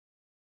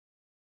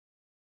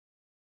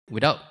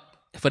without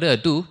further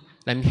ado,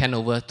 let me hand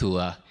over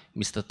to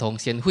Mr. Tong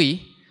Sien Hui,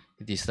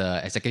 who is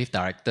the Executive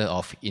Director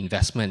of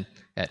Investment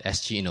at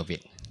SG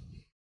Innovate.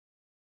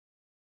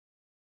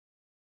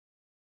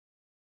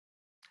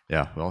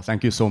 Yeah, well,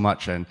 thank you so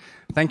much. And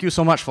thank you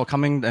so much for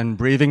coming and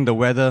braving the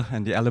weather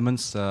and the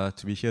elements to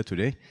be here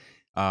today.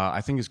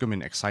 I think it's going to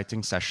be an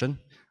exciting session.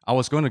 I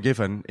was going to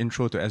give an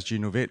intro to SG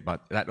Innovate,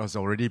 but that has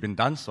already been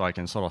done, so I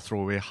can sort of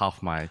throw away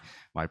half my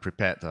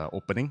prepared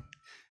opening.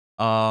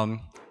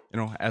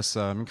 As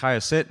Minkai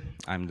has said,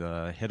 I'm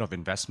the head of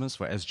investments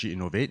for SG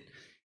Innovate.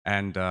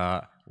 And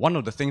one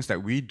of the things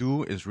that we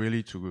do is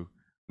really to,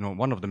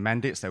 one of the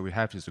mandates that we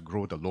have is to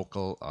grow the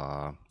local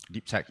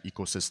deep tech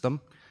ecosystem.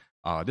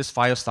 This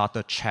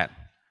Firestarter chat,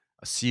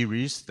 a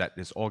series that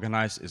is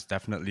organized, is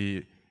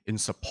definitely in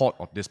support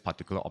of this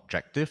particular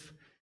objective.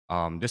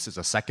 This is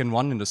the second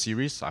one in the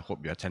series. I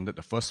hope you attended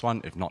the first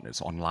one. If not,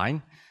 it's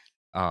online.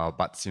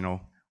 But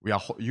we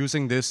are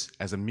using this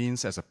as a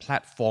means, as a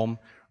platform,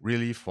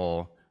 really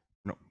for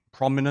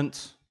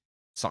prominent,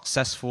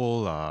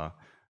 successful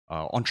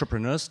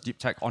entrepreneurs, deep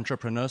tech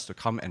entrepreneurs, to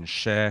come and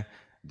share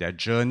their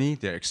journey,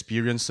 their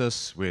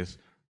experiences with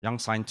young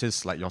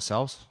scientists like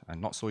yourselves and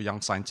not so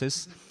young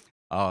scientists,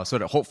 so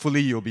that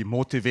hopefully you'll be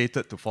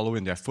motivated to follow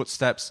in their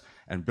footsteps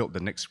and build the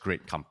next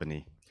great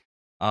company.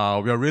 We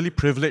are really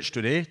privileged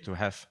today to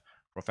have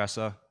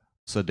Professor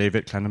Sir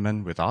David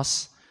Klenerman with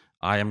us.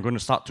 I am going to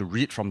start to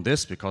read from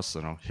this because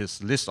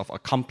his list of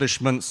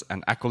accomplishments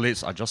and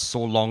accolades are just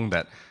so long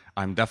that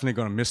I'm definitely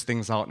going to miss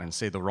things out and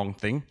say the wrong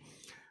thing.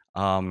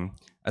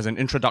 As an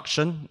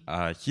introduction,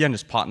 he and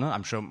his partner,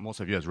 I'm sure most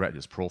of you have read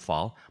his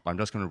profile, but I'm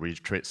just going to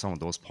reiterate some of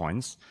those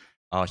points.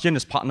 He and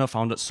his partner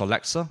founded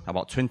Solexa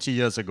about 20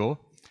 years ago,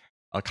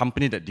 a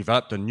company that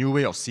developed a new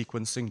way of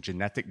sequencing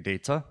genetic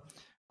data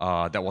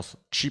that was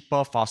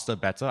cheaper, faster,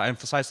 better. I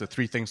emphasize the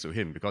three things to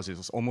him because it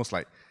was almost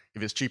like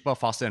if it's cheaper,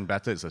 faster, and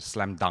better, it's a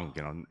slam dunk.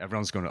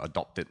 Everyone's going to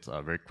adopt it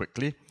very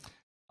quickly,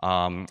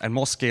 and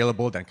more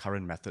scalable than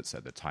current methods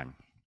at the time.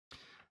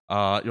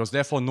 It was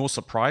therefore no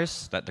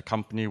surprise that the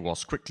company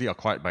was quickly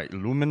acquired by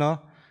Illumina,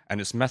 and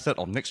its method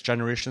of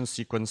next-generation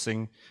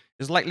sequencing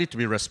is likely to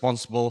be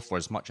responsible for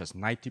as much as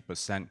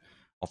 90%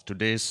 of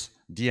today's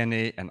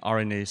DNA and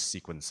RNA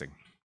sequencing.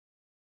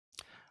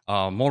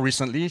 More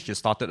recently, he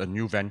started a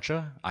new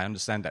venture. I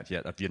understand that he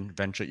had a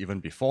venture even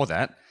before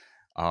that,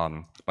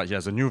 but he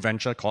has a new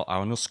venture called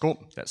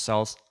Ionoscope that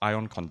sells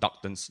ion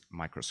conductance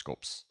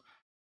microscopes.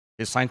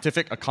 His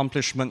scientific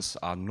accomplishments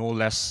are no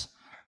less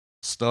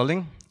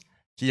sterling.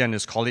 He and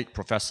his colleague,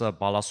 Professor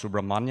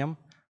Balasubramanian,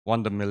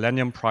 won the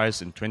Millennium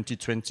Prize in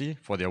 2020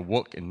 for their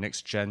work in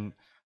next-gen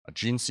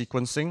gene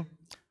sequencing.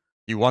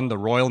 He won the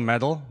Royal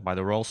Medal by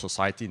the Royal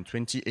Society in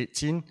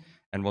 2018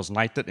 and was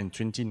knighted in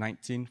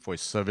 2019 for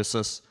his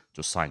services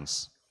to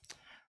science.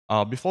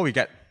 Before we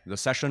get the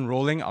session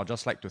rolling, I'd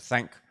just like to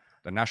thank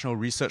the National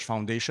Research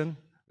Foundation,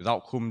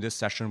 without whom this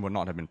session would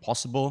not have been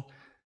possible.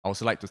 I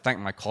also like to thank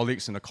my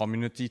colleagues in the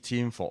community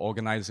team for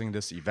organizing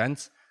this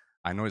event.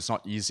 I know it's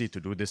not easy to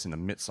do this in the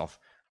midst of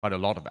quite a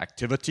lot of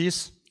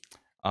activities.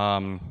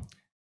 The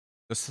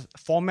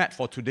format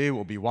for today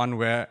will be one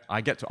where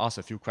I get to ask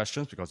a few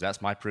questions because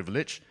that's my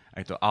privilege. I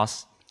get to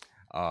ask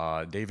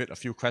David a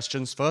few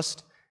questions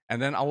first,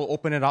 and then I will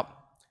open it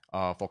up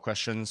for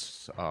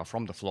questions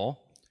from the floor.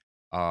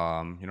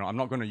 I'm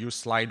not going to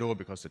use Slido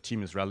because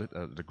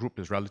the group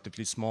is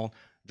relatively small.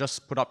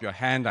 Just put up your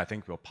hand. I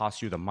think we'll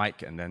pass you the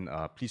mic, and then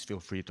please feel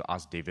free to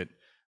ask David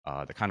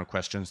the kind of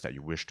questions that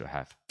you wish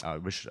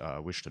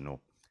to know.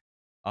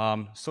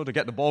 So to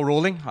get the ball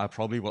rolling, I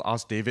probably will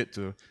ask David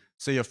to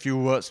say a few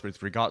words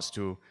with regards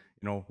to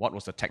what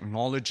was the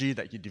technology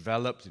that he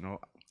developed,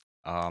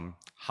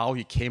 how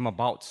he came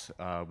about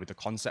with the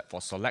concept for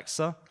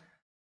Solexa,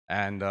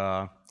 and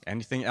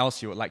anything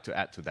else you would like to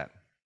add to that.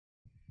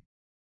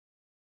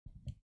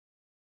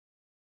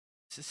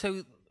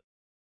 So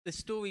the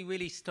story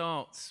really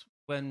starts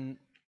when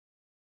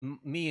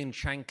me and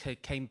Shankar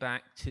came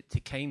back to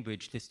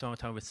Cambridge to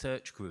start our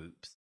research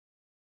groups.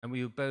 And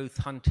we were both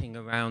hunting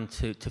around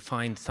to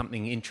find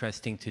something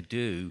interesting to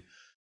do.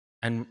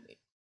 And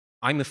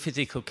I'm a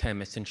physical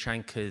chemist and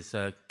Shankar's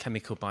a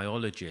chemical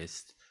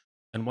biologist.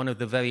 And one of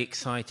the very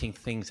exciting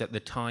things at the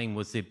time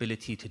was the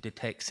ability to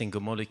detect single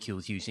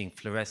molecules using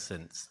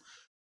fluorescence.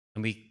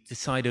 And we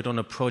decided on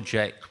a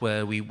project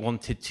where we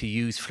wanted to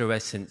use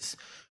fluorescence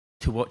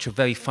to watch a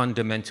very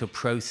fundamental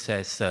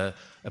process, an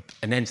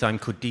enzyme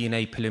called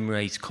DNA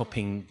polymerase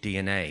copying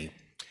DNA.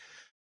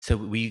 So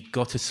we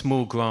got a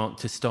small grant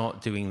to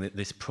start doing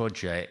this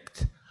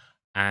project,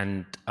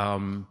 and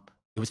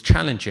it was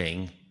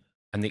challenging,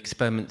 and the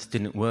experiments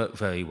didn't work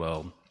very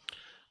well.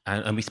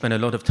 And we spent a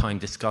lot of time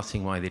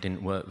discussing why they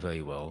didn't work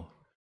very well.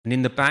 And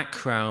in the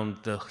background,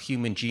 the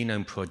Human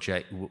Genome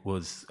Project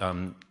was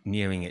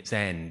nearing its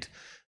end.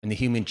 And the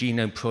Human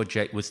Genome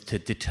Project was to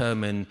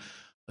determine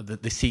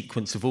the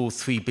sequence of all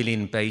 3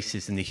 billion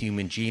bases in the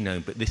human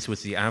genome, but this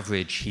was the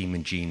average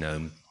human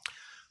genome.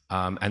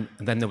 And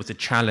then there was a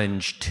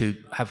challenge to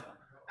have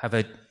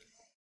a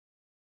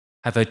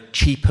have a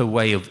cheaper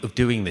way of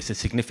doing this, a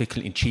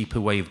significantly cheaper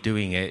way of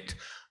doing it,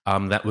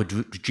 that would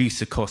reduce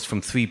the cost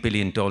from $3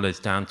 billion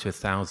down to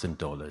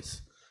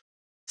 $1,000.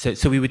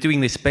 So we were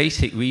doing this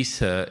basic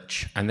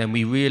research, and then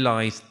we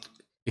realized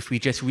if we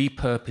just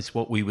repurpose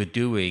what we were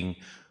doing,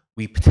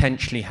 we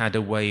potentially had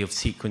a way of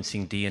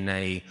sequencing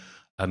DNA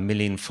a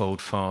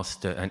millionfold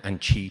faster and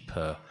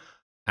cheaper.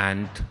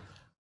 And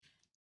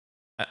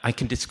I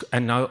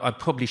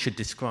probably should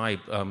describe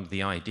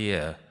the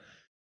idea.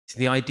 So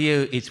the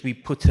idea is we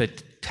put a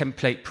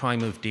template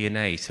primer of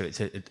DNA, so it's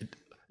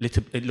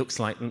it looks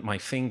like my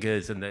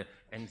fingers, and the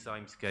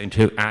enzyme's going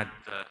to add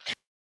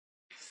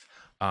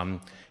the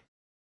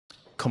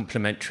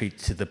complementary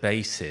to the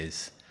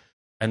bases.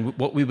 And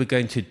what we were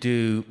going to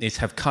do is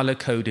have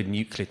color-coded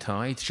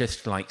nucleotides,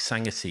 just like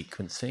Sanger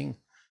sequencing.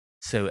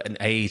 So an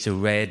A's are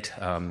red,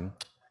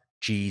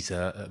 G's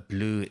are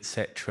blue,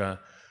 etc.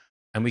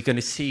 And we're going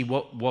to see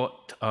what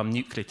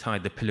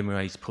nucleotide the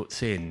polymerase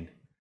puts in.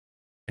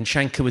 And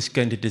Shankar was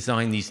going to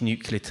design these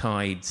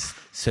nucleotides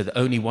so that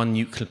only one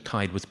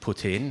nucleotide was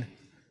put in.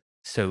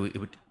 So it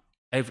would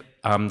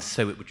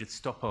just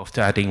stop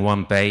after adding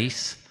one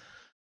base.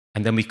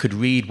 And then we could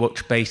read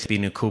which base had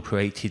been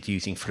incorporated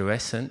using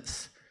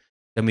fluorescence.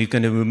 Then we're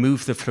going to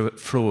remove the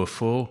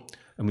fluorophore,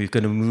 and we're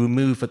going to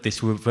remove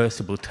this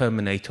reversible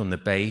terminator on the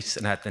base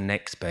and add the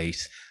next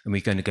base. And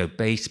we're going to go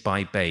base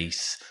by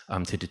base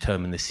to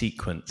determine the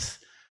sequence.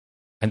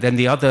 And then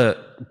the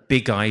other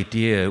big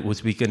idea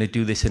was we're going to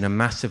do this in a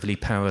massively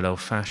parallel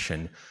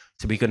fashion.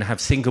 So we're going to have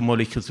single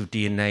molecules of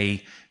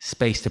DNA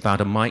spaced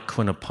about a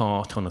micron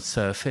apart on a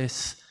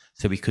surface,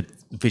 so we could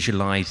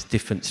visualize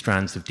different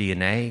strands of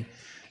DNA.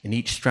 And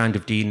each strand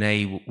of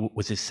DNA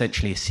was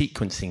essentially a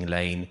sequencing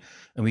lane,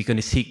 and we're going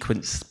to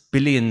sequence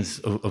billions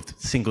of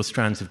single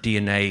strands of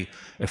DNA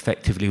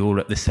effectively all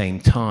at the same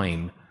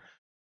time.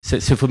 So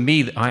for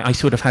me, I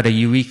sort of had a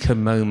eureka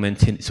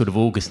moment in sort of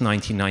August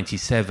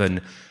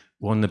 1997.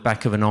 On the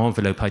back of an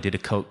envelope, I did a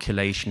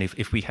calculation.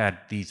 If we had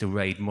these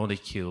arrayed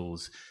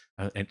molecules,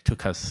 it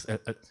took us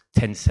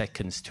 10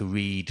 seconds to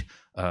read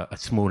a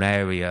small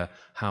area,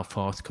 how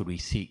fast could we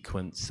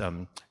sequence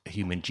a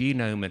human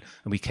genome? And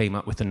we came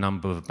up with a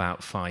number of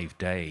about 5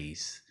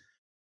 days.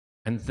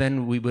 And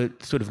then we were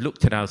sort of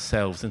looked at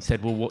ourselves and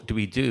said, well, what do?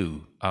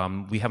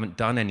 We haven't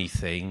done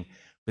anything,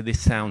 but this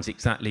sounds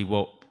exactly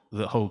what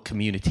the whole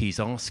community is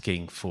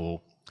asking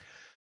for.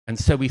 And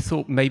so we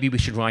thought maybe we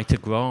should write a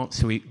grant.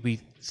 So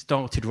we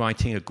started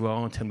writing a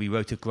grant, and we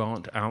wrote a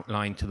grant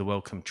outline to the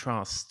Wellcome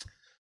Trust.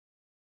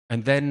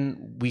 And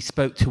then we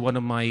spoke to one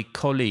of my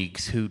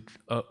colleagues who,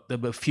 there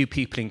were a few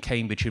people in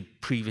Cambridge who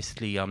had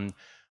previously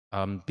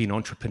been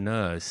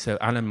entrepreneurs. So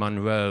Alan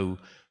Munro,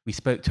 we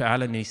spoke to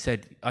Alan, and he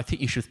said, I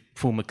think you should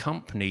form a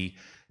company,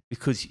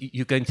 because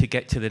you're going to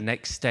get to the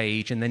next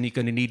stage, and then you're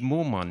going to need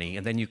more money,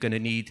 and then you're going to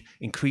need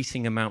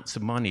increasing amounts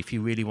of money if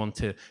you really want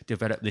to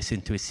develop this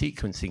into a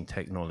sequencing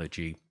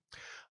technology.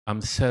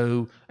 And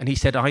he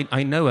said,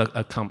 I know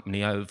a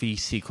company, a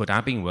VC called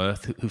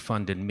Abingworth, who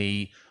funded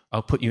me.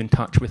 I'll put you in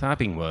touch with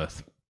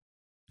Abingworth.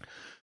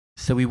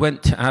 So we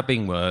went to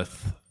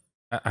Abingworth,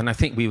 and I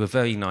think we were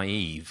very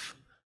naive.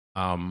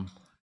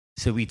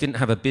 So we didn't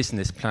have a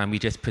business plan. We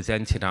just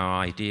presented our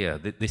idea.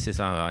 This is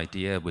our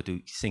idea. We'll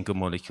do single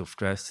molecule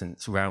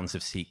fluorescence, rounds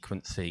of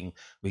sequencing.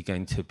 We're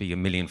going to be a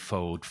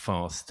millionfold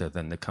faster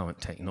than the current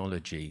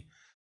technology.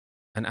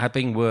 And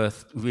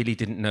Abingworth really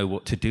didn't know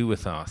what to do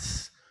with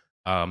us.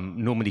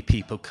 Normally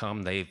people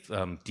come, they've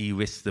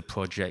de-risked the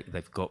project,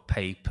 they've got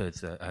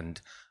papers and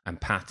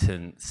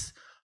patents.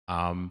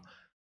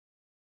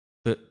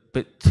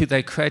 But to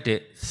their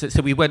credit,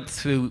 so we went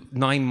through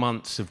 9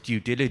 months of due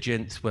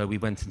diligence where we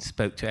went and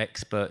spoke to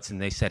experts, and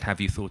they said, have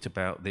you thought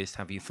about this?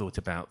 Have you thought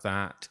about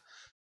that?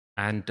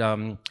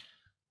 And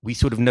we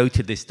sort of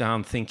noted this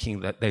down,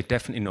 thinking that they're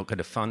definitely not going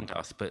to fund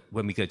us, but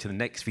when we go to the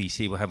next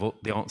VC, we'll have all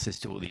the answers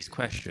to all these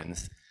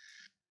questions.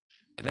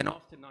 And then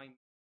after 9 months,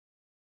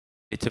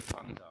 to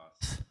fund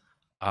us,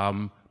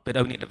 but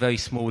only at a very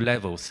small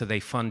level. So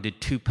they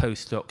funded 2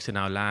 postdocs in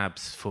our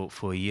labs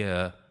for a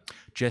year,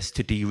 just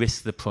to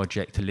de-risk the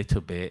project a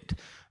little bit.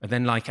 And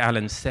then, like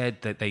Alan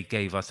said, that they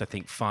gave us, I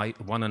think,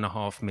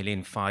 1.5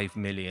 million, 5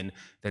 million,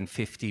 then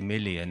 50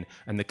 million.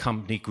 And the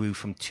company grew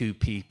from 2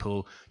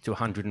 people to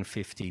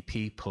 150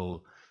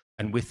 people.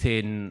 And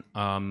within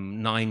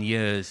 9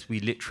 years, we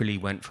literally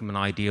went from an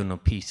idea on a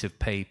piece of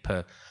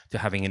paper to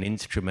having an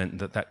instrument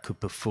that could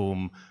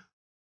perform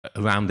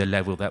around the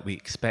level that we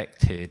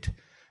expected.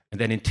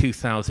 And then in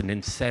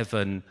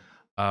 2007,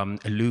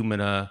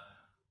 Illumina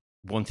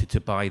wanted to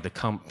buy the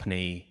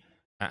company,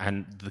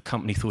 and the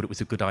company thought it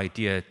was a good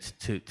idea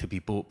to be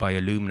bought by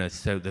Illumina,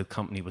 so the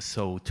company was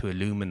sold to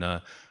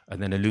Illumina,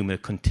 and then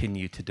Illumina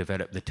continued to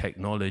develop the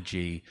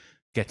technology,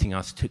 getting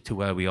us to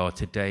where we are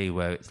today,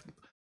 where it's,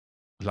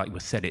 like we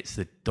said, it's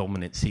the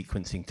dominant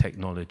sequencing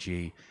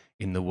technology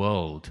in the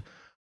world.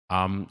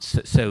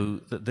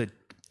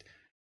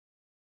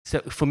 So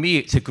for me,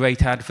 it's a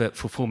great advert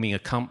for forming a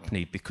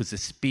company, because the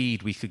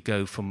speed we could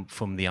go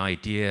from the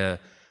idea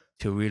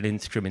to a real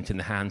instrument in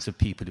the hands of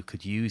people who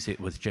could use it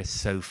was just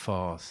so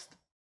fast.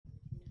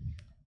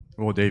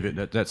 Well, David,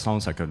 that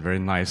sounds like a very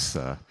nice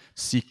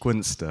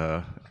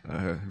sequenced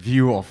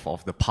view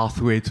of the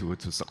pathway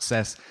to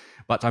success.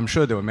 But I'm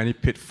sure there were many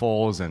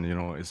pitfalls, and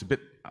it's a bit,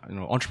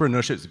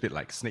 entrepreneurship is a bit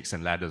like snakes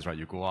and ladders, right?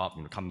 You go up,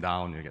 you come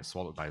down, you get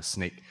swallowed by a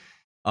snake.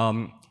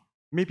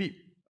 Maybe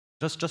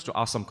just to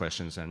ask some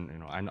questions,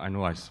 and I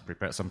know I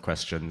prepared some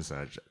questions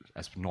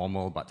as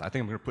normal, but I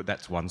think I'm going to put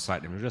that to one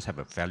side, and we'll just have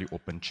a fairly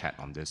open chat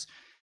on this.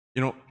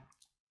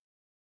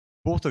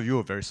 Both of you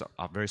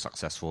are very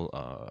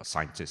successful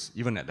scientists,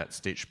 even at that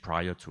stage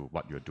prior to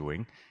what you're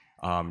doing.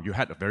 You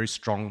had a very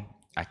strong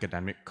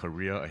academic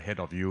career ahead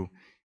of you.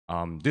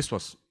 This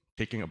was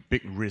taking a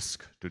big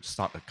risk to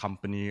start a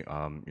company,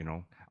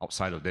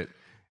 outside of it.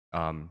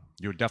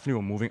 You definitely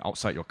were moving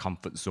outside your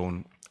comfort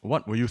zone.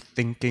 What were you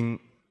thinking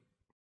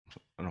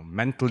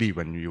mentally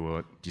when you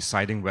were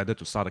deciding whether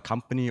to start a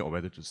company or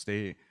whether to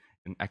stay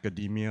in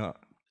academia?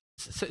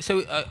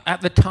 So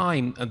at the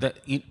time,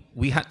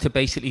 we had to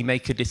basically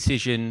make a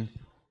decision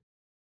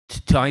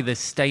to either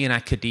stay in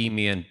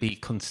academia and be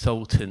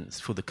consultants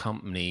for the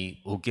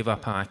company, or give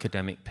up our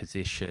academic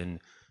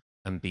position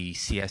and be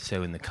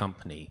CSO in the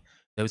company.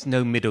 There was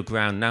no middle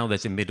ground. Now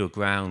there's a middle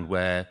ground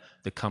where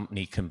the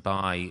company can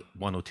buy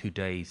 1 or 2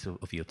 days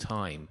of your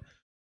time.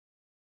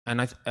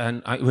 And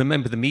I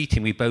remember the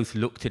meeting, we both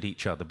looked at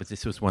each other, but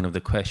this was one of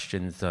the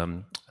questions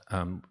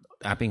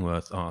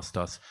Abingworth asked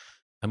us.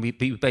 And we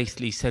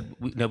basically said,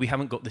 no, we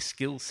haven't got the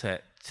skill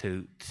set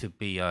to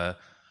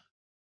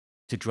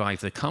drive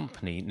the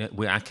company. No,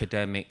 we're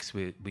academics.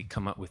 We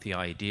come up with the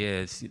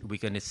ideas. We're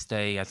going to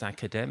stay as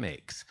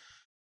academics.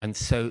 And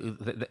so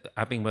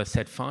Abingworth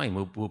said, fine,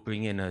 we'll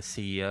bring in a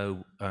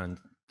CEO and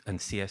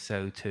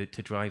CSO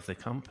to drive the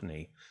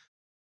company.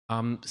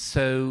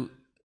 So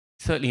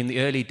certainly in the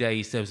early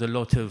days, there was a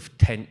lot of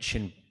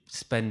tension.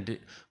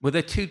 Well,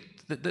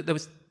 there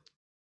was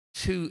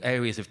two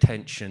areas of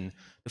tension.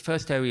 The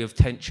first area of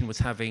tension was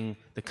having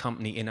the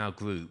company in our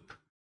group.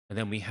 And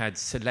then we had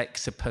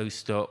Solexa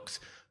postdocs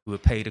who were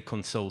paid a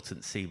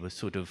consultancy, were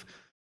sort of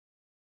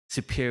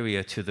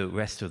superior to the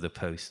rest of the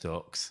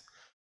postdocs.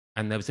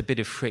 And there was a bit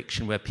of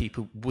friction where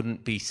people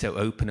wouldn't be so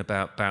open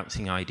about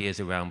bouncing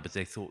ideas around, but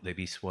they thought they'd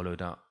be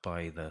swallowed up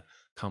by the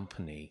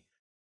company.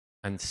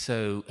 And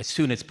so as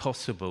soon as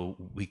possible,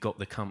 we got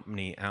the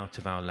company out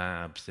of our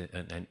labs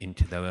and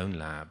into their own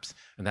labs.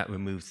 And that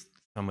removes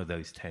some of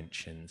those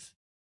tensions.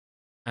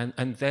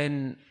 And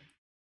then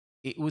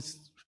it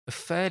was a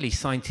fairly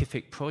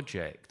scientific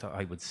project,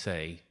 I would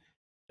say.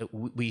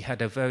 We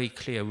had a very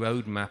clear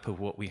roadmap of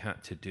what we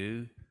had to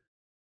do.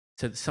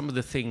 So some of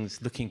the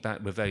things, looking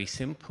back, were very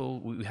simple.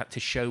 We had to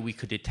show we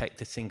could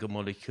detect a single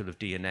molecule of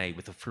DNA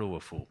with a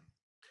fluorophore.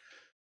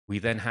 We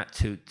then had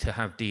to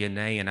have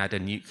DNA and add a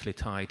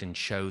nucleotide and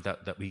show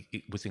that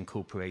it was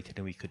incorporated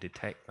and we could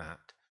detect that.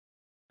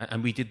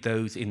 And we did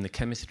those in the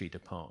chemistry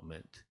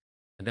department.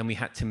 And then we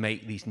had to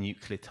make these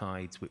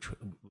nucleotides, which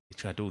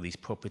had all these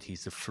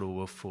properties of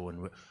fluorophore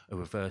and a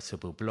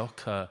reversible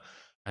blocker.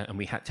 And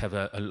we had to have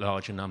a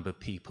larger number of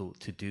people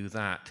to do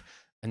that.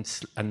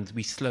 And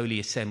we slowly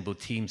assembled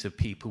teams of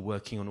people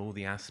working on all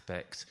the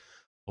aspects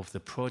of the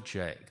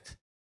project.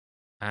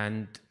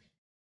 And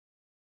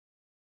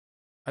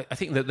I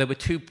think that there were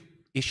two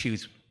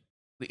issues.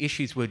 The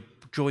issues were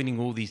joining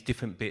all these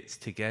different bits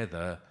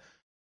together.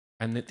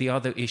 And the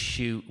other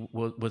issue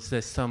was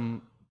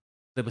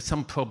there were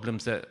some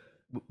problems that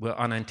were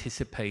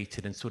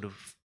unanticipated and sort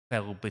of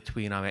fell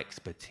between our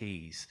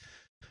expertise.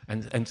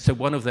 And so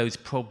one of those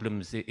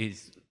problems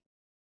is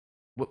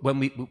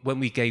when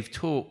we gave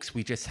talks,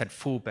 we just had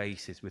 4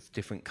 bases with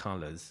different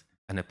colors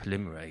and a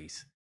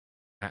polymerase.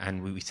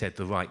 And we said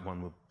the right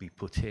one would be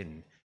put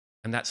in.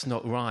 And that's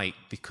not right,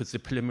 because the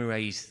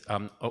polymerase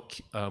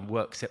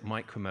works at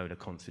micromolar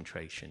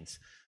concentrations.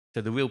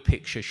 So the real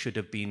picture should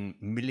have been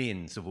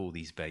millions of all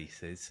these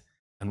bases,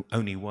 and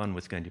only one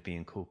was going to be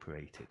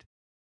incorporated.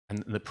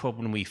 And the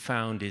problem we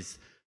found is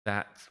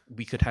that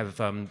we could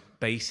have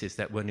bases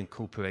that weren't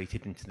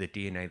incorporated into the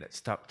DNA that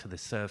stuck to the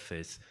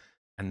surface,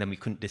 and then we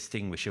couldn't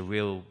distinguish a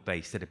real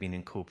base that had been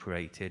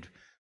incorporated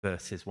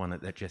versus one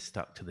that just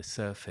stuck to the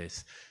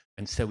surface.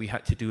 And so we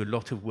had to do a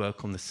lot of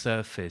work on the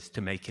surface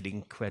to make it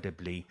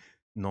incredibly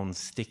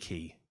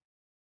non-sticky.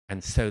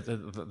 And so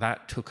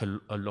that took a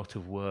lot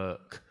of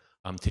work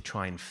to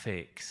try and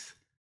fix.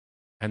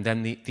 And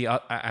then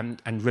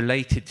and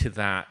related to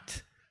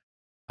that,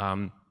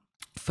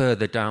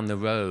 further down the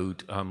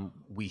road,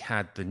 we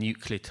had the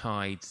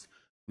nucleotides.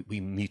 We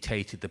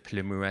mutated the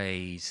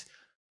polymerase.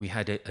 We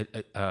had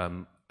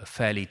a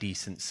fairly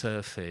decent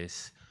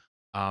surface,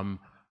 but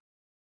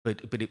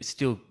it was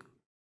still,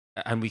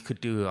 and we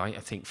could do, I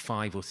think,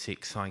 5 or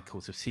 6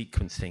 cycles of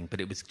sequencing, but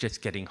it was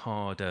just getting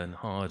harder and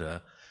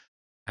harder.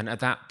 And at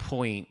that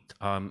point,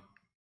 there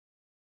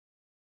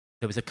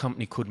was a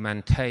company called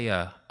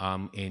Mantea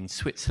in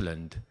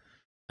Switzerland,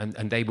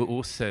 and they were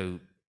also,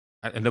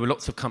 and there were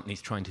lots of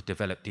companies trying to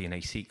develop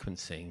DNA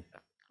sequencing,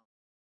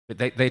 but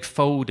they'd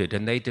folded,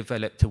 and they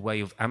developed a way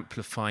of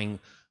amplifying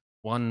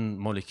 1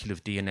 molecule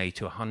of DNA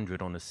to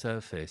 100 on a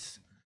surface.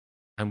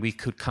 And we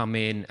could come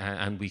in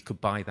and we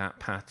could buy that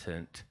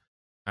patent.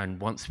 And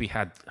once we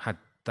had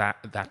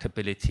that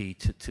ability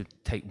to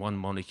take one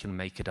molecule and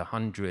make it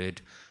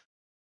 100,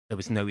 there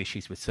was no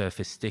issues with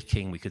surface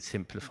sticking. We could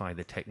simplify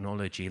the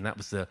technology, and that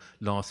was the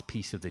last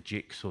piece of the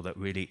jigsaw that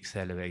really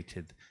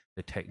accelerated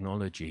the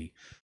technology.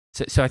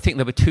 So I think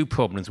there were two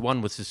problems.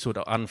 One was the sort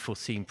of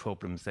unforeseen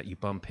problems that you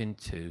bump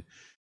into,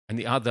 and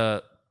the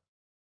other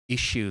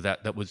issue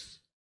that was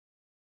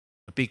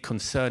a big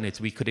concern is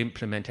we could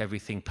implement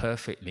everything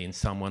perfectly, and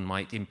someone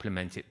might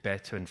implement it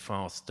better and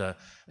faster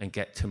and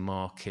get to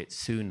market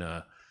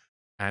sooner.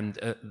 And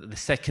the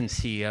second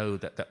CEO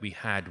that we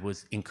had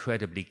was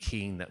incredibly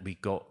keen that we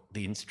got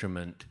the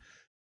instrument,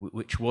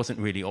 which wasn't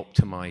really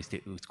optimized.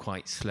 It was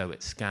quite slow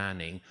at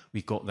scanning.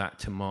 We got that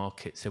to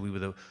market. So we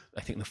were,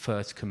 I think, the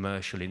first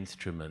commercial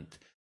instrument.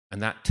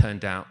 And that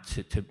turned out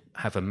to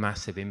have a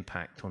massive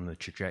impact on the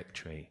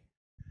trajectory.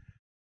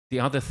 The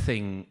other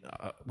thing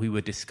we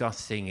were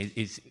discussing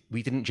is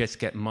we didn't just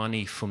get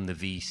money from the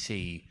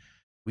VC.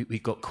 We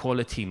got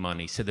quality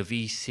money. So the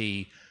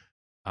VC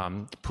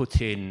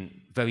put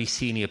in very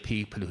senior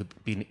people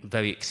who've been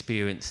very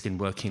experienced in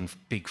working in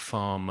big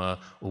pharma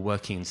or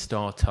working in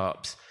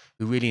startups,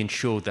 who really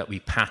ensured that we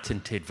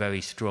patented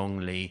very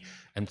strongly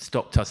and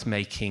stopped us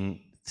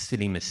making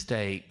silly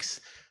mistakes,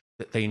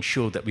 that they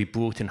ensured that we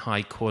brought in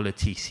high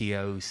quality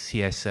COs,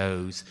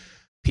 CSOs,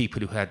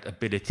 people who had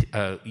ability,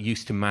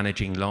 used to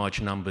managing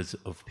large numbers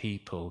of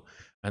people,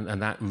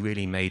 and that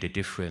really made a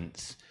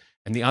difference.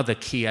 And the other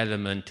key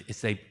element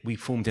is we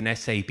formed an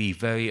SAB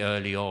very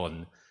early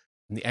on.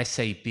 And the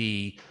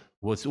SAB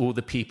was all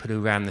the people who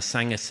ran the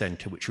Sanger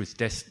Center, which was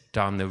just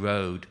down the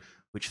road,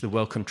 which the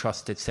Wellcome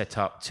Trust had set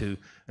up to,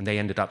 and they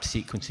ended up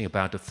sequencing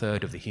about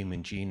 1/3 of the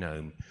human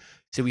genome.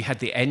 So we had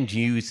the end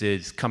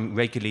users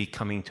regularly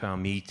coming to our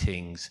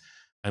meetings,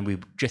 and we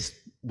just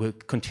were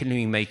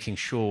continuing making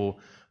sure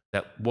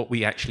that what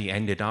we actually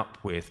ended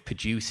up with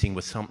producing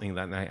was something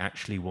that they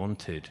actually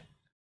wanted.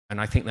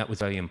 And I think that was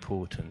very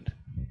important.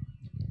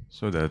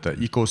 So the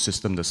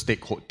ecosystem,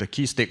 the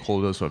key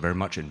stakeholders were very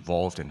much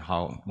involved in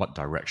what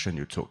direction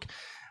you took.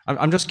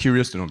 I'm just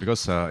curious to know,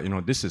 because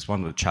this is one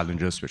of the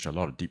challenges which a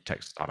lot of deep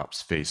tech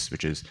startups face,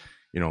 which is,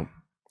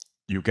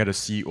 you get a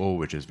CEO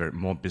which is very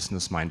more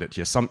business minded.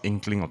 He has some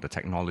inkling of the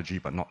technology,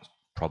 but not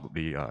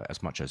probably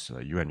as much as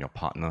you and your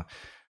partner.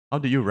 How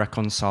do you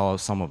reconcile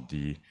some of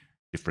the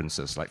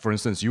differences? Like, for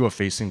instance, you were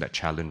facing that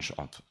challenge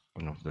of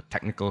the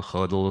technical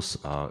hurdles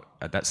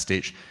at that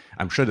stage.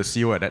 I'm sure the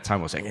CEO at that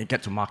time was saying, hey,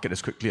 get to market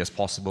as quickly as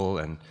possible.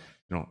 And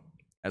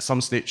at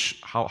some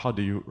stage, how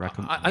do you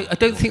reckon? I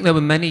don't think there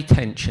were many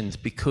tensions,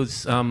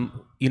 because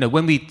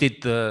when we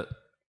did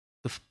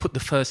put the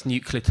first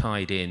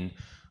nucleotide in,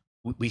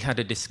 we had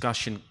a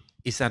discussion: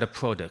 is that a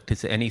product?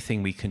 Is there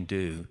anything we can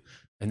do?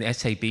 And the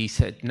SAB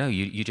said, no,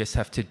 you just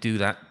have to do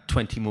that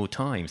 20 more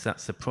times.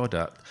 That's the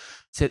product.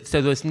 So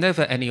there's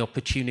never any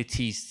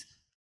opportunities.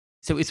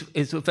 So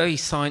it's a very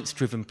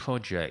science-driven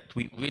project.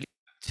 We really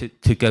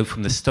had to go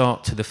from the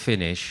start to the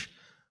finish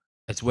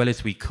as well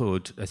as we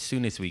could, as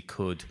soon as we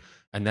could,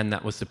 and then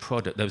that was the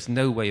product. There was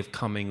no way of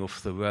coming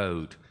off the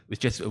road. It was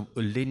just a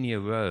linear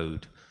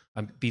road.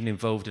 I've been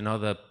involved in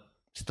other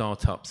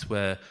startups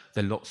where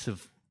there are lots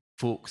of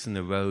forks in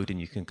the road and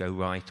you can go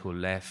right or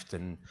left,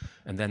 and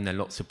then there are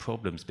lots of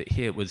problems. But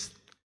here it was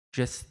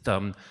just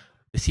the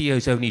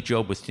CEO's only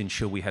job was to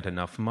ensure we had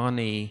enough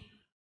money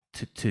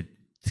to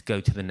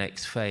go to the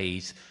next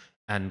phase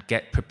and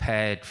get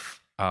prepared,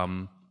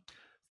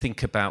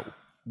 think about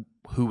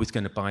who was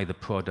going to buy the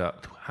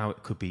product, how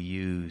it could be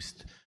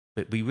used.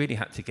 But we really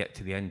had to get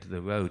to the end of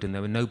the road, and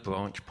there were no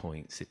branch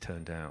points, it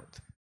turned out.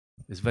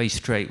 It was a very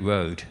straight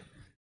road.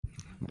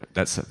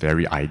 That's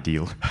very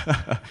ideal.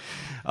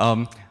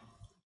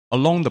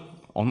 Along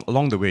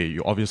the way,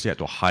 you obviously had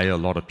to hire a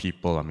lot of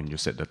people. I mean, you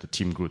said that the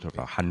team grew to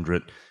about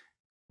 100.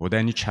 Were there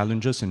any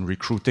challenges in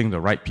recruiting the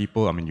right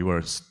people? I mean, you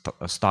were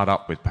a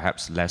startup with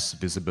perhaps less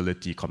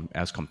visibility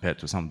as compared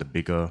to some of the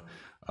bigger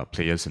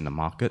players in the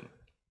market.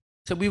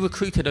 So we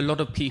recruited a lot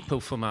of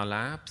people from our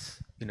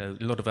labs. A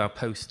lot of our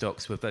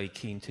postdocs were very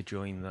keen to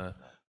join the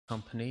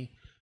company.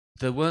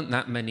 There weren't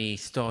that many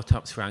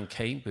startups around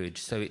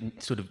Cambridge, so it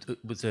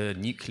was a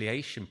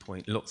nucleation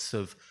point. Lots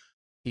of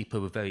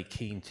people were very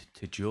keen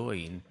to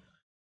join.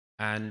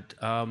 And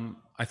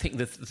I think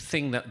the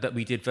thing that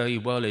we did very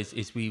well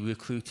is we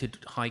recruited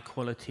high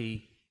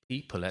quality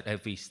people at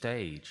every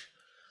stage.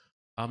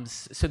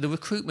 So the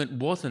recruitment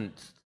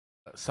wasn't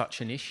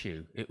such an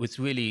issue. It was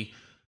really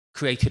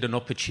created an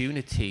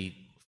opportunity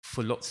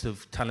for lots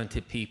of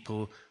talented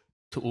people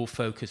to all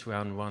focus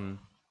around one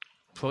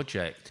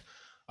project.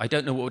 I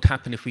don't know what would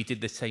happen if we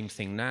did the same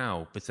thing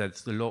now, but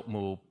there's a lot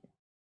more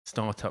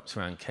startups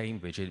around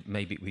Cambridge. It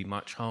maybe be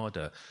much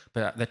harder.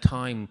 But at the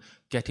time,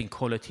 getting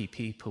quality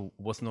people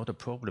was not a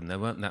problem. There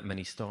weren't that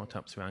many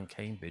startups around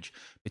Cambridge,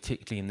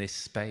 particularly in this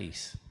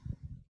space.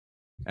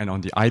 And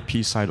on the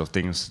IP side of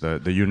things,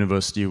 the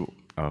university,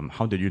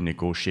 how did you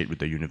negotiate with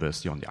the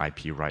university on the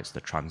IP rights,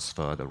 the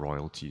transfer, the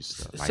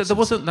royalties? So there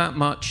wasn't that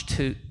much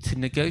to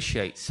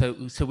negotiate.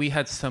 So we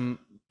had some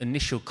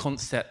initial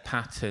concept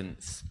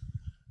patents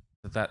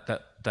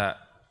that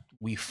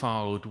we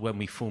filed when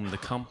we formed the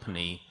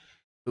company,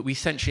 but we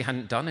essentially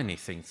hadn't done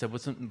anything, so there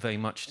wasn't very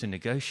much to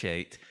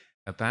negotiate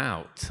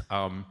about.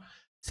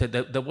 So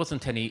there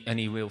wasn't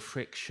any real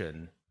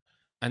friction.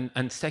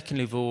 And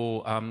secondly of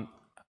all,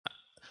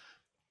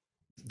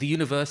 the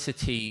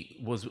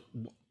university was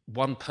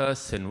one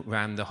person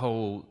ran the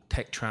whole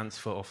tech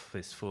transfer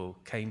office for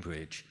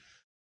Cambridge,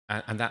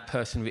 and that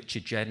person,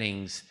 Richard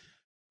Jennings,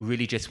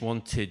 really just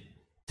wanted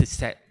to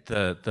set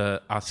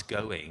the us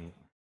going,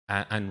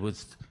 and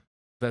was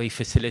very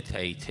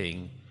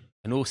facilitating.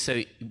 And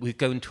also, we'd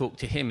go and talk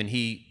to him, and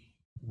he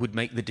would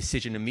make the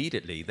decision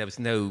immediately. There was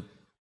no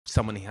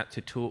someone he had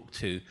to talk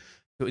to.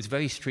 It was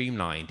very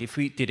streamlined. If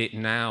we did it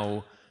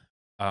now,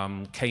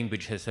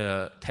 Cambridge has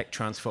a tech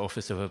transfer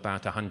office of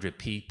about 100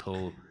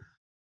 people,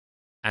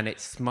 and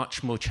it's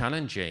much more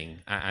challenging,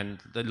 and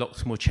there are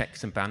lots more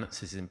checks and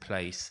balances in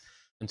place.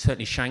 And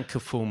certainly Shankar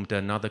formed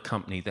another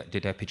company that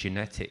did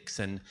epigenetics,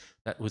 and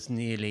that was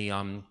nearly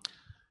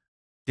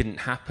didn't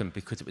happen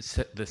because it was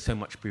there's so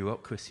much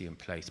bureaucracy in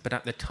place. But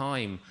at the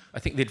time, I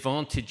think the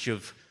advantage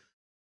of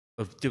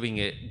doing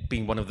it,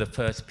 being one of the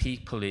first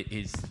people,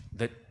 is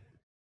that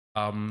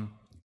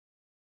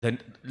there are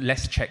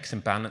less checks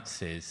and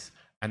balances,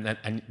 and there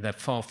are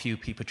far fewer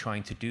people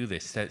trying to do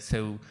this.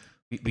 So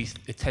we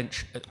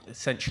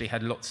essentially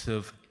had lots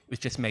of, it was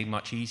just made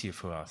much easier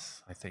for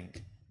us, I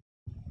think.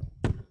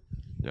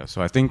 Yeah,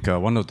 so I think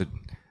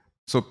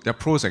so there are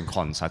pros and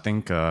cons. I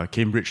think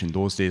Cambridge in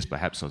those days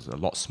perhaps was a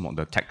lot smaller.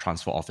 The tech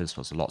transfer office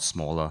was a lot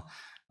smaller,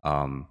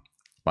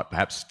 but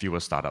perhaps fewer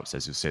startups,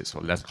 as you said, so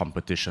less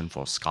competition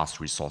for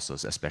scarce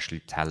resources, especially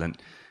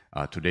talent.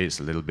 Today it's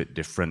a little bit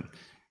different.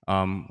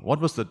 What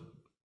was the,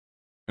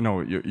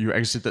 you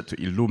exited to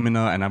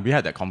Illumina, and we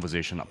had that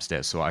conversation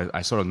upstairs, so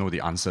I sort of know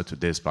the answer to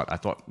this, but I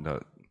thought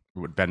it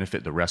would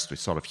benefit the rest to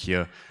sort of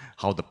hear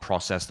how the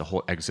process, the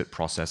whole exit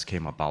process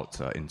came about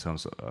in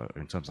terms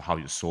of how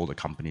you sold the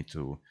company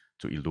to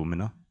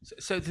Illumina.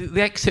 So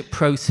the exit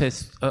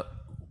process, well,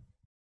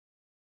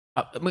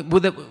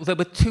 there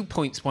were 2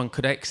 points one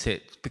could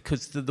exit,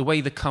 because the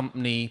way the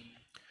company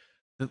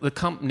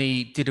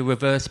did a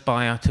reverse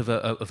buyout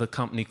of a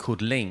company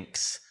called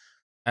Lynx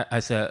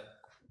as a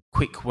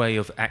quick way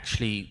of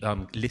actually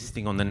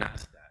listing on the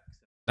Nasdaq.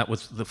 That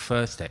was the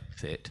first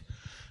exit.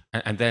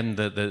 And then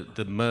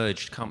the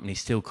merged company,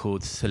 still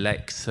called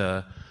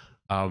Solexa,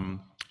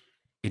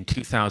 in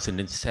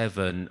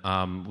 2007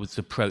 was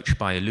approached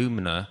by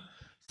Illumina.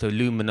 So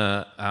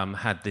Illumina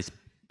had this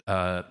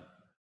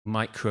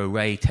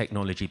microarray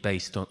technology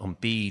based on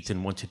beads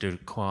and wanted to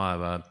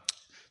acquire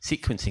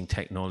sequencing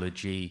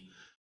technology.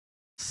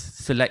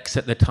 Solexa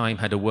at the time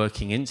had a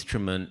working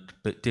instrument,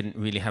 but didn't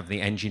really have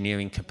the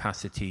engineering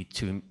capacity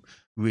to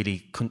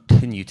really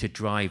continue to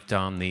drive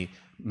down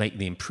make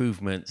the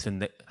improvements,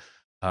 and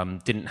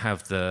didn't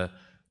have the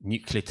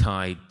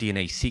nucleotide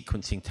DNA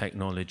sequencing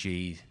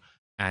technology,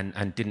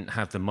 and didn't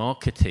have the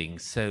marketing.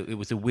 So it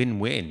was a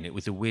win-win. It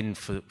was a win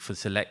for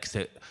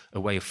Solexa, a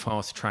way of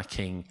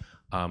fast-tracking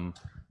to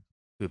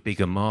a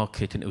bigger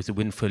market, and it was a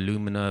win for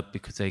Illumina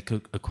because they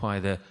could acquire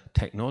the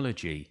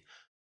technology.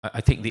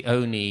 I think the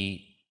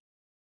only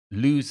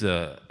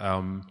loser,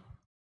 and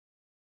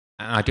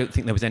I don't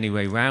think there was any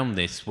way around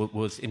this,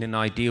 was in an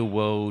ideal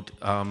world,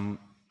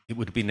 it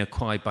would have been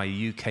acquired by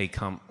a UK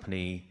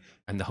company,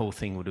 and the whole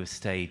thing would have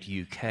stayed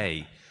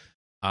UK.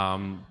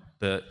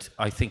 But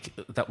I think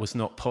that was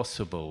not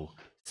possible.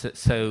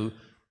 So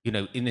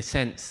in a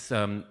sense,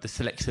 the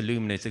Solexa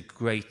Illumina is a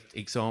great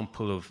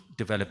example of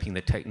developing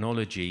the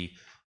technology,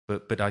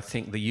 but I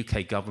think the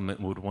UK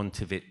government would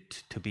want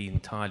it to be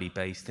entirely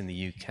based in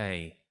the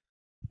UK.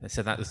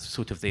 So that was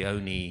sort of the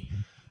only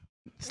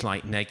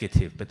slight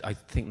negative, but I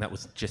think that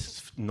was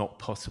just not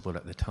possible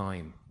at the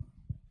time.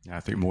 Yeah, I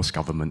think most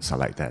governments are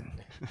like that,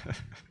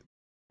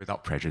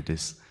 without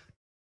prejudice.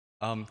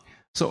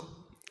 So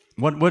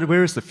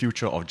where is the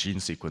future of gene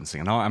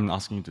sequencing? Now I'm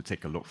asking you to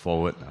take a look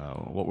forward.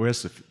 Where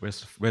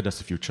does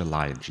the future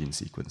lie in gene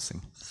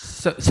sequencing?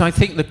 So I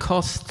think the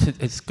cost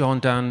has gone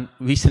down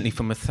recently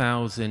from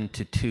 $1,000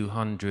 to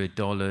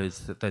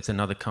 $200. There's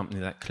another company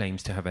that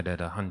claims to have it at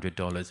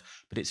 $100,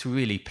 but it's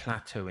really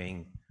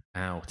plateauing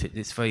out.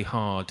 It's very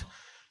hard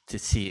to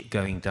see it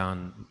going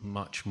down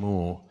much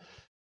more.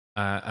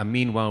 And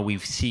meanwhile,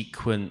 we've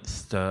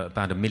sequenced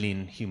about 1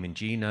 million human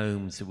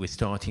genomes. We're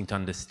starting to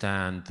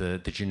understand the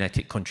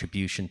genetic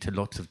contribution to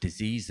lots of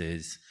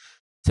diseases.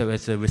 So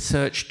as a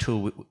research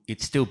tool,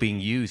 it's still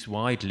being used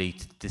widely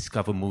to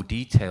discover more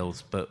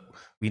details, but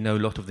we know a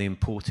lot of the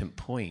important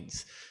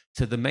points.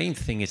 So the main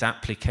thing is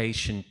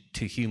application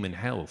to human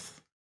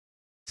health.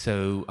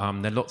 So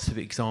there are lots of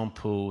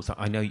examples.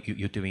 I know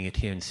you're doing it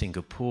here in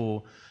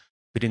Singapore,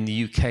 but in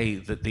the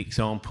UK, the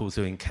examples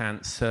are in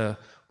cancer,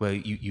 where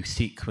you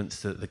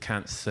sequence the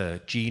cancer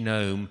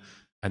genome,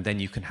 and then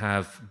you can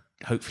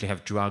hopefully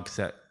have drugs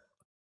that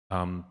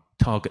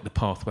target the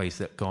pathways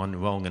that have gone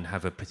wrong and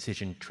have a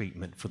precision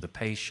treatment for the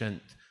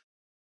patient.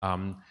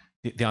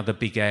 The other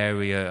big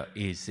area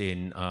is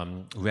in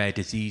rare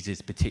diseases,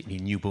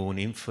 particularly newborn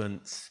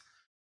infants.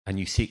 and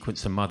you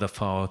sequence the mother,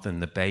 father,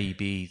 and the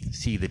baby,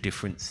 see the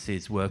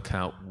differences, work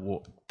out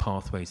what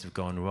pathways have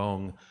gone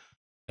wrong.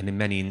 And in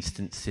many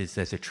instances,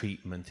 there's a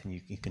treatment, and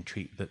you can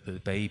treat the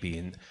baby.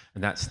 And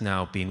that's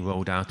now being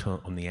rolled out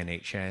on the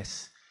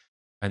NHS.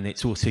 And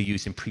it's also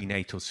used in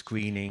prenatal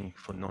screening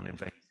for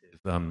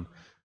non-invasive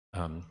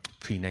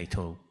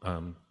prenatal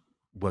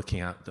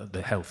working out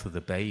the health of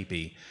the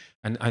baby.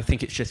 And I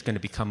think it's just going to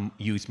become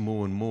used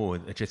more and more,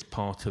 just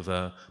part of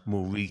a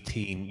more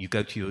routine. You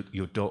go to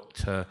your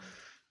doctor,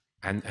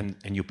 and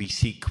you'll be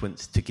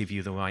sequenced to give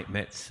you the right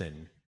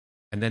medicine.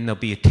 And then there'll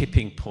be a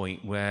tipping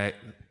point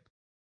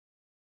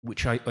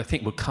which I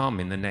think will come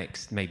in the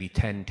next maybe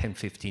 10,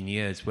 15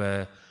 years,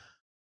 where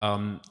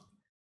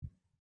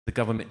the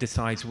government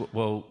decides,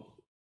 well,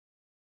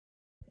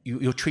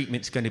 your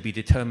treatment's going to be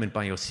determined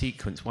by your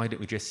sequence. Why don't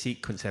we just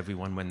sequence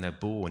everyone when they're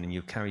born, and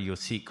you carry your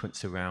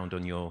sequence around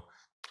on your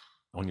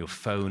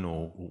phone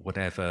or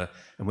whatever,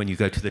 and when you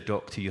go to the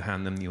doctor, you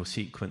hand them your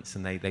sequence,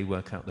 and they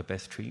work out the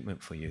best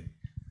treatment for you.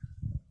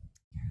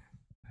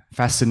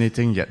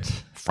 Fascinating yet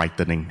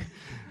frightening.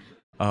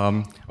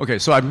 Okay,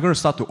 so I'm going to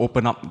start to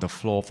open up the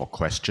floor for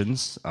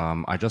questions.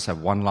 I just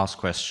have one last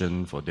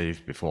question for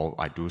Dave before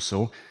I do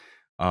so.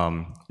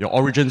 Your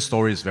origin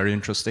story is very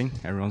interesting.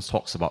 Everyone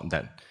talks about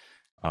that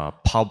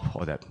pub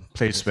or that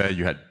place where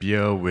you had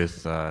beer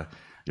with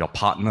your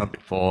partner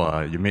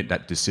before you made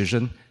that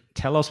decision.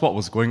 Tell us what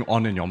was going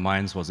on in your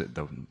minds. Was it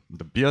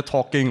the beer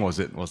talking? Was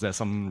there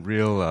some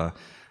real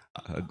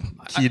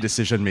key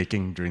decision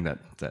making during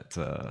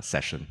that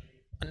session?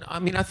 I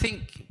mean, I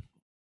think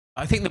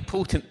the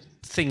important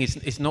thing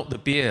is not the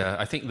beer.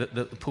 I think that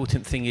the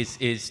important thing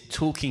is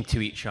talking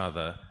to each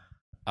other.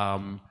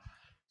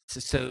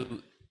 So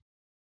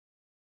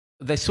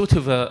there's sort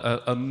of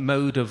a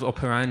mode of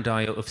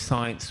operandi of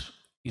science.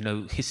 You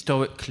know,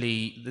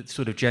 historically, the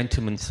sort of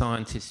gentleman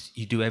scientists,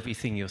 you do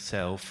everything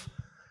yourself,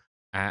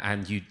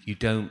 and you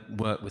don't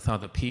work with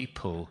other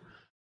people.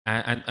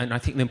 And I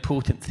think the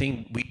important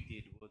thing we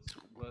did was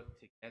work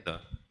together.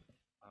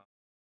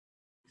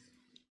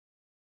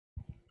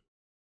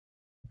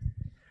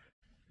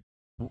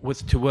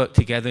 Was to work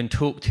together and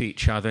talk to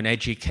each other and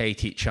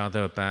educate each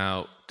other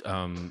about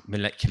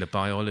molecular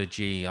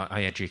biology.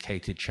 I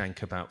educated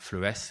Shankar about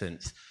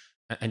fluorescence,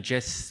 and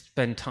just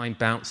spend time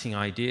bouncing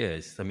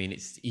ideas. I mean,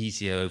 it's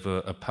easier over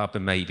a pub,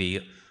 and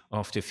maybe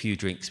after a few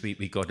drinks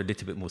we got a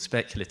little bit more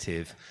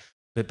speculative.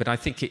 But I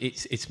think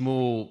it's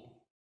more,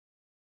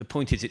 the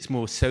point is it's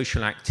more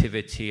social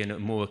activity and a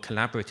more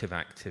collaborative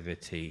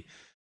activity.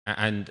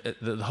 And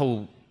the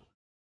whole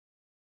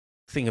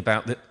thing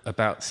about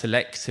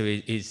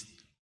Solexa is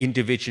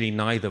individually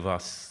neither of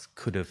us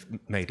could have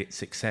made it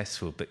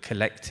successful, but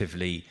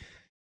collectively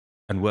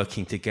and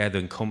working together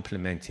and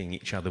complementing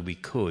each other, we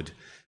could.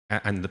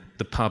 And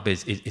the pub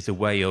is a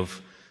way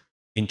of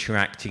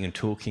interacting and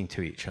talking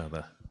to each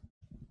other.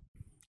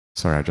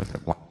 Sorry, I just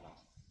have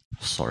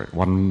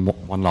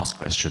one last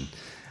question.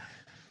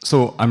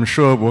 So I'm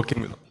sure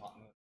working with a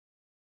partner,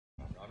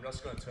 I'm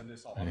just going to turn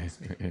this off.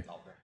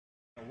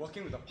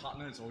 Working with a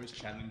partner is always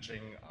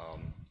challenging.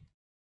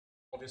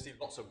 Obviously,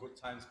 lots of good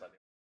times, but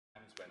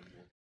there are times when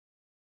you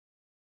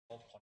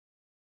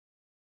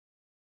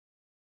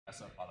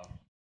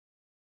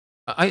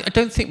I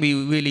don't think we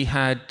really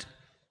had,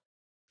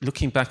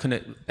 looking back on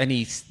it,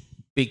 any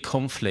big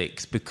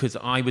conflicts, because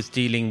I was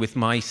dealing with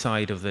my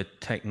side of the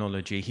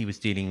technology, he was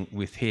dealing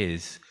with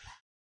his.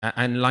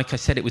 And like I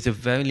said, it was a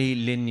very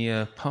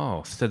linear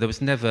path. So there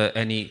was never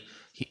any,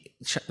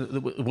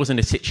 there wasn't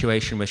a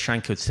situation where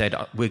Shankar said,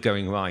 we're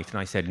going right, and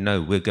I said,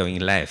 no, we're going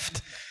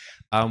left.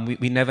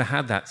 We never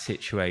had that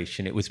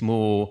situation. It was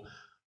more,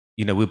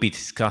 you know, we'll be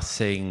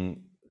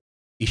discussing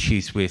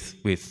issues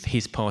with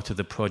his part of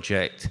the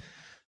project,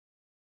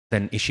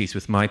 then issues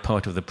with my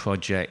part of the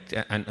project,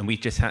 and we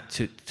just had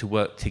to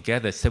work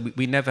together. So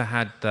we never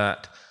had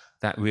that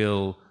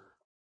real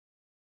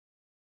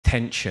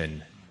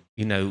tension.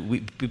 You know, we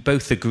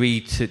both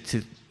agreed to,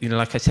 you know,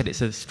 like I said,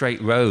 it's a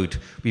straight road.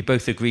 We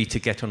both agreed to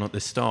get on at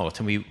the start,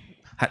 and we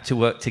had to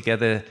work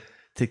together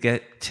to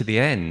get to the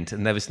end.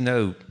 And there was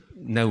no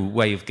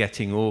way of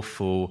getting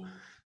off, or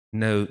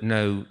no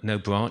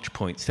branch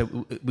points.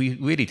 So we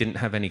really didn't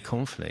have any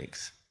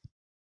conflicts.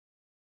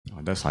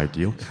 Oh, that's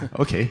ideal.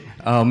 Okay,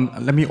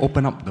 let me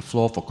open up the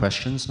floor for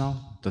questions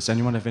now. Does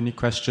anyone have any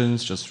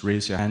questions? Just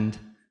raise your hand.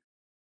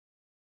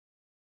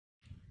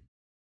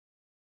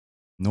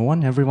 No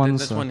one? Everyone's...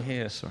 There's one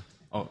here. Sorry.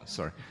 Oh,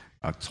 sorry.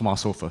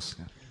 Tommaso first.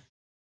 Yeah.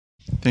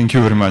 Thank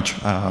you very much.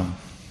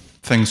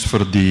 Thanks for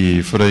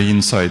the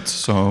insights.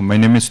 So my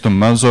name is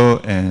Tommaso,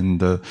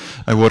 and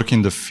I work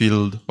in the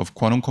field of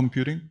quantum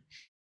computing.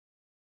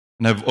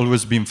 And I've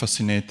always been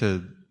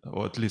fascinated,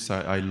 or at least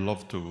I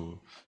love to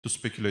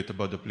speculate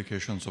about the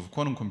applications of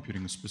quantum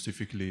computing,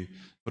 specifically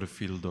for the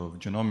field of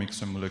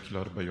genomics and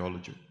molecular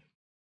biology.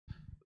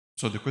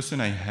 So the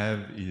question I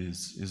have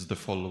is the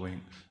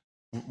following.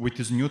 With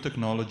these new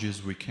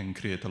technologies, we can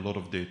create a lot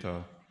of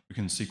data. We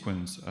can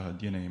sequence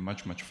DNA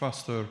much, much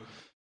faster,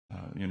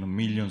 you know,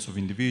 millions of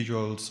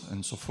individuals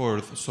and so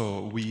forth.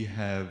 So we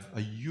have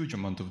a huge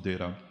amount of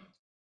data.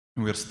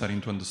 we're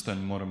starting to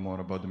understand more and more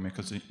about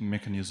the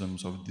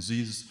mechanisms of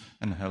disease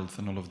and health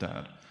and all of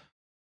that.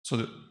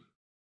 So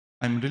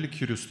I'm really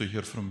curious to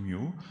hear from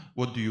you.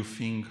 What do you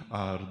think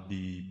are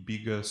the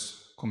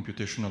biggest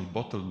computational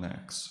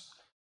bottlenecks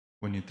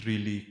when it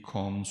really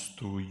comes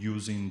to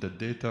using the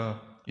data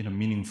in a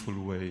meaningful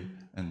way,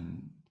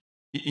 and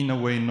in a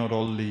way not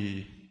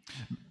only...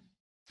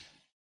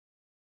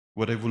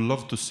 What I would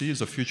love to see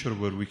is a future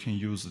where we can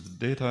use the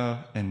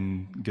data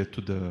and get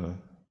to the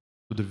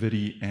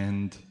very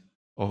end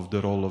of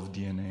the role of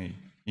DNA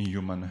in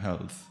human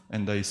health.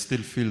 And I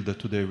still feel that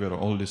today we're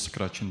only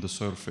scratching the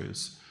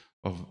surface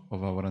of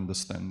our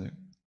understanding.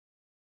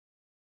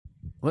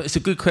 Well, it's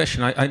a good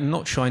question. I'm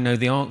not sure I know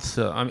the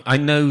answer. I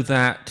know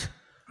that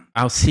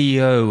our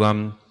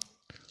CEO,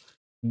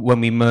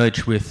 when we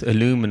merged with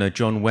Illumina,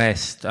 John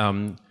West,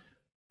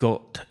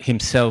 got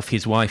himself,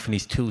 his wife, and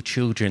his 2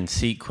 children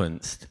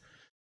sequenced.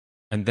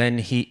 And then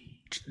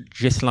he,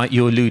 just like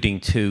you're alluding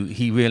to,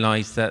 he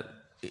realized that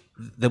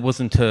there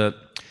weren't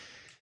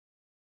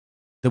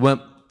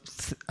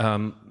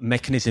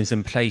mechanisms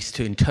in place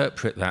to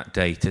interpret that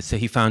data. So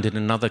he founded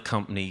another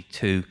company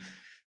to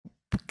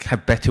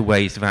have better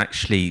ways of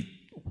actually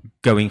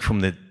going from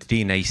the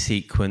DNA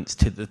sequence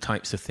to the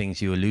types of things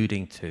you're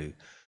alluding to.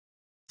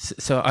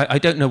 So I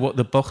don't know what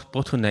the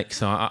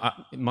bottlenecks are.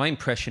 My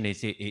impression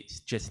is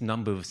it's just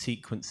number of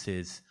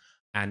sequences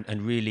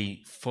and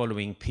really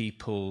following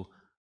people,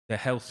 their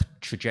health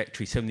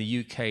trajectory. So in the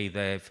UK,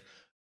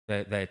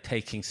 they're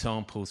taking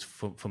samples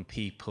from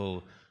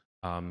people,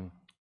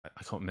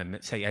 I can't remember,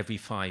 say every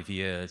 5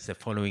 years, they're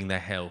following their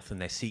health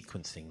and they're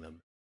sequencing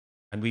them.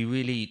 And we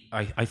really,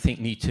 I think,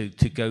 need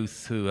to go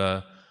through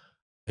a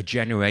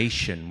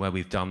generation where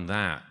we've done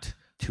that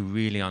to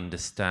really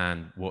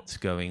understand what's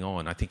going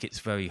on. I think it's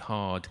very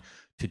hard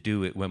to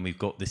do it when we've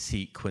got the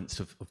sequence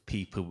of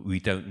people we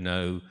don't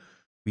know.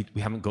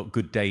 We haven't got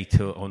good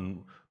data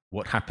on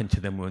what happened to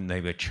them when they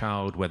were a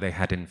child, where they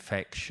had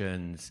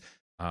infections,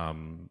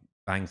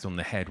 bangs on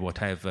the head,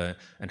 whatever,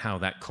 and how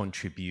that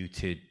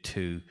contributed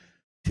to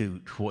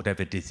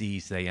whatever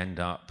disease they end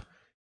up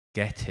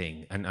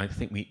getting. And I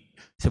think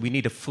we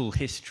need a full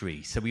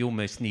history. So we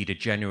almost need a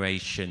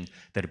generation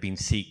that have been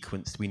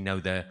sequenced. We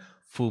know their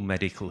full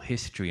medical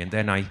history, and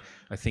then I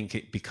think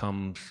it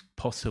becomes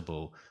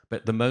possible. But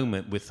at the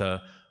moment, with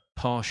a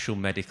partial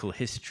medical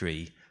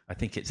history, I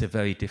think it's a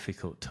very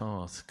difficult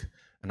task.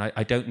 And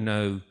I don't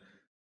know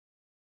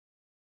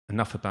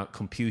enough about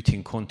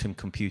computing, quantum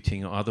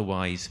computing or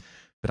otherwise,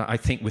 but I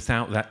think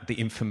without that, the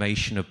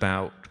information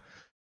about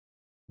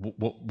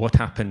what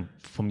happened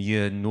from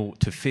year 0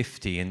 to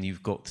 50, and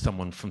you've got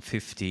someone from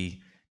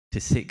 50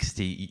 to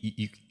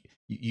 60,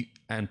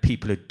 and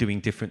people are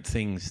doing different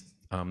things,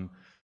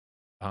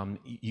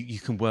 you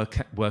can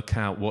work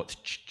out what's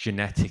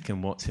genetic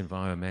and what's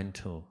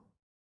environmental.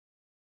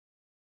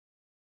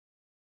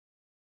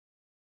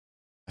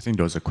 I think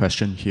there was a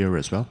question here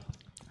as well.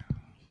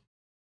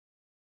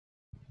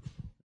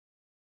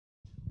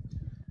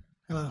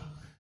 Hello,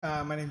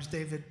 my name is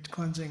David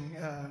Cleansing.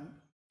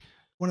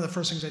 One of the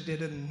first things I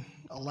did in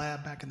a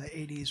lab back in the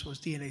 80s was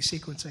DNA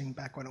sequencing,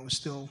 back when it was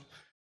still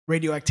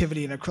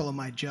radioactivity and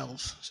acrylamide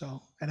gels.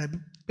 So, and I've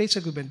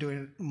basically been doing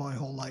it my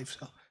whole life.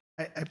 So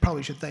I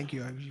probably should thank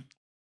you. You've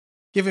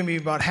given me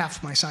about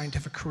half my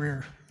scientific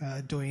career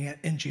doing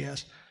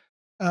NGS.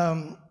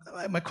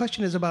 My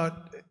question is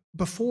about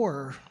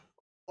before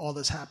all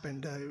this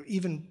happened,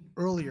 even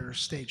earlier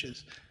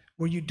stages.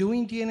 Were you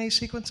doing DNA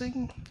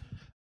sequencing?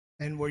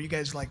 And were you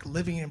guys like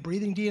living and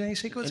breathing DNA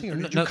sequencing,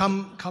 or did you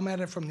come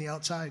at it from the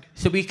outside?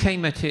 So we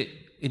came at it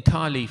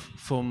entirely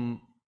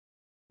from,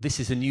 this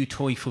is a new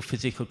toy for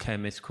physical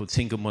chemists called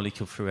single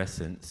molecule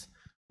fluorescence.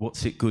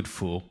 What's it good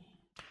for?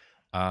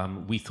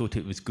 We thought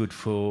it was good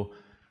for,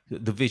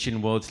 the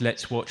vision was,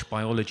 let's watch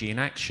biology in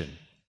action.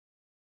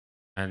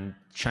 And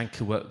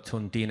Shankar worked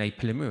on DNA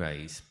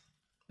polymerase.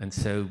 And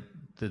so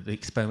the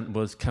experiment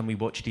was, can we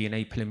watch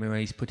DNA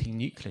polymerase putting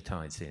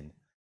nucleotides in?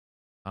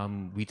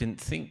 We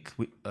didn't think,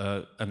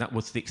 and that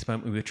was the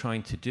experiment we were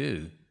trying to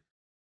do.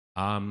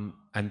 And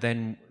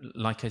then,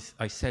 like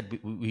I said,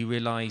 we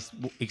realized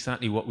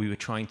exactly what we were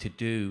trying to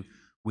do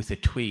with a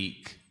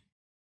tweak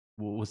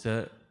was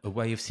a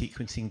way of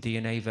sequencing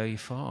DNA very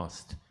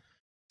fast.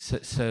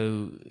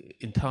 So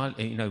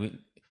entirely,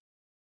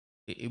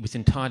 it was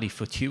entirely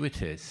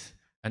fortuitous.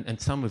 And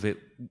some of it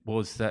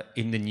was that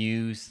in the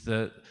news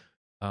that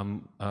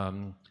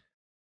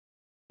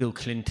Bill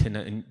Clinton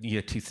in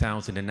year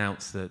 2000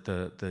 announced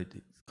the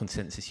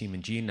consensus human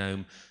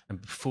genome,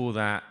 and before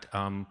that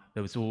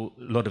there was a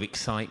lot of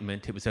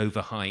excitement. It was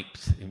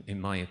overhyped, in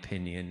my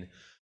opinion,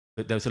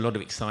 but there was a lot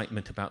of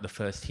excitement about the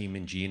first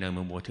human genome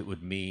and what it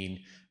would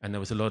mean, and there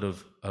was a lot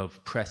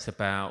of press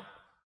about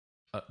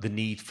the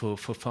need for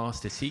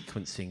faster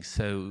sequencing.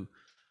 So,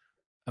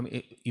 I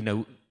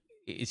mean,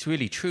 it's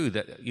really true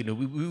that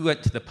we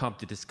went to the pub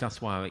to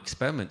discuss why our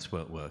experiments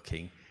weren't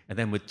working, and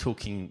then we're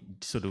talking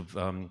sort of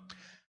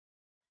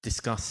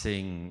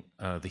discussing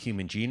the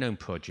Human Genome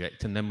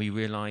Project, and then we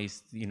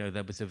realized,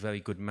 there was a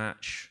very good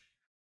match.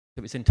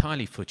 It was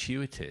entirely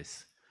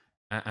fortuitous,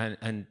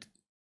 And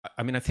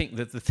I mean, I think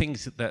that the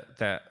things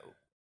that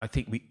I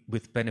think we,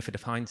 with benefit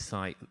of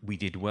hindsight, we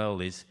did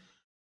well is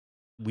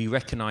we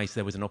recognized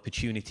there was an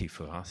opportunity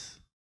for us.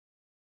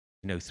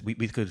 You know, so we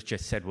could have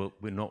just said, well,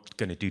 we're not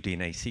going to do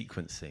DNA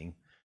sequencing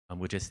and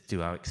we'll just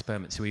do our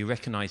experiments. So we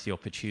recognized the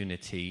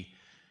opportunity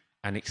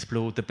and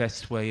explored the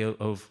best way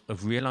of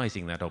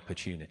realizing that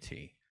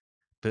opportunity.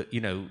 But,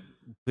 you know,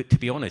 but to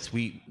be honest,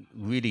 we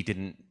really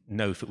didn't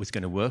know if it was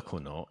going to work or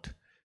not.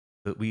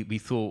 But we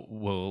thought,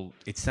 well,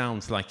 it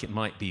sounds like it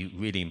might be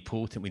really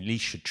important. We at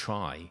least should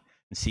try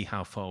and see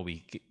how far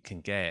we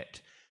can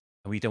get.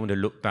 And we don't want to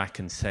look back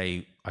and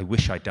say, I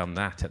wish I'd done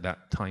that at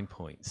that time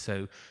point.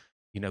 So,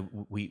 you know,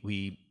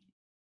 we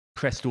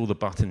pressed all the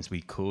buttons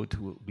we could.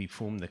 We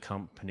formed the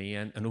company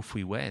and off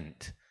we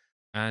went.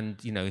 And,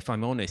 you know, if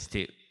I'm honest,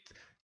 it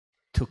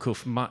took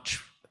off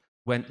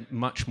went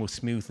much more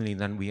smoothly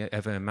than we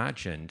ever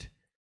imagined.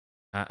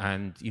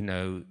 And, you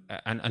know,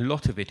 and a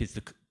lot of it is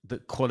the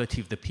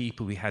quality of the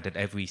people we had at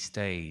every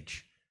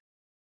stage.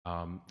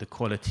 The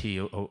quality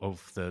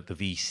of the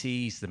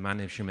VCs, the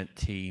management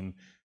team,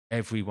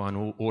 everyone,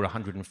 all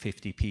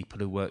 150 people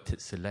who worked at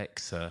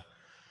Solexa.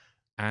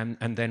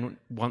 And then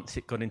once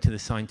it got into the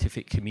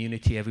scientific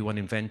community, everyone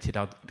invented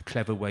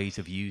clever ways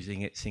of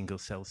using it,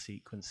 single-cell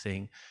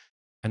sequencing.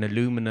 And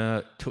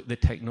Illumina took the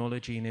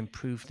technology and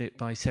improved it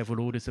by several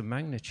orders of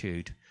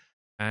magnitude.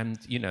 And,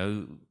 you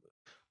know,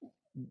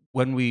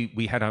 when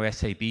we had our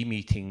SAB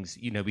meetings,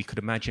 you know, we could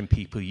imagine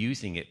people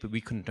using it, but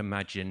we couldn't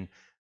imagine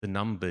the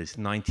numbers.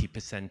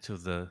 90%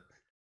 of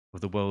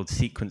the world's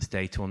sequence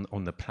data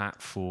on the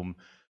platform.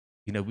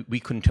 You know, we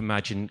couldn't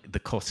imagine the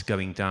costs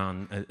going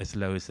down as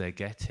low as they're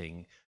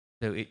getting.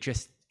 So it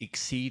just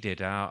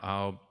exceeded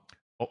our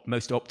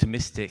most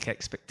optimistic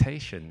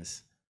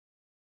expectations.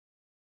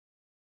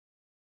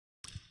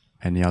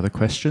 Any other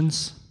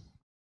questions?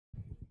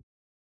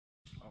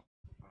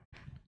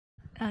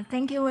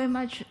 Thank you very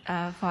much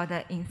for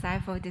the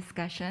insightful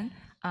discussion.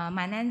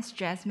 My name is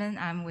Jasmine.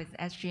 I'm with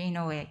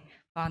GenomeAsia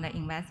from the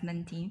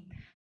investment team.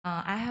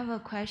 I have a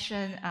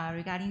question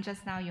regarding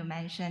just now you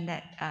mentioned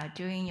that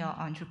during your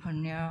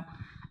entrepreneurial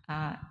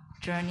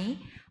journey,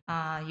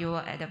 you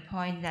were at a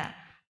point that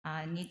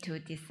need to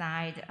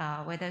decide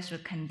whether to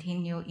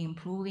continue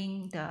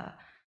improving the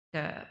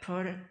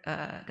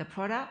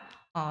product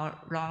or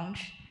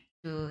launch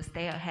to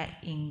stay ahead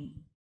in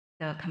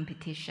the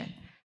competition.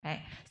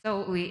 Right.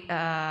 So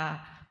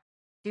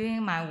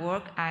during my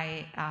work,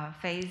 I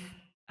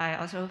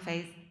also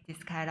face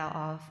this kind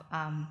of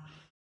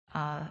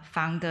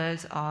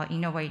founders or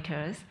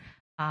innovators.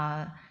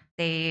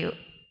 They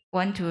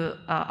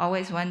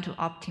always want to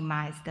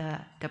optimize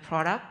the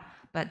product,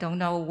 but don't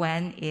know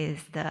when is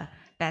the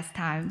best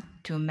time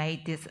to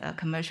make this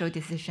commercial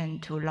decision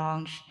to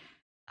launch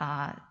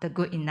the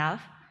good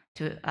enough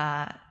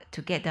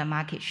to get the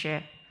market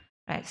share.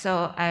 Right.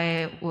 So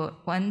I would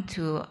want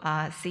to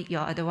seek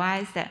your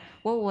advice that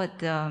what were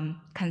the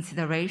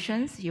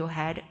considerations you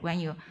had when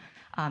you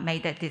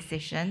made that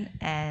decision,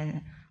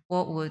 and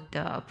what would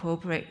the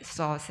appropriate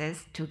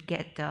sources to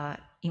get the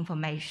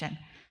information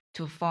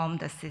to form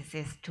the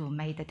thesis to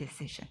make the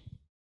decision?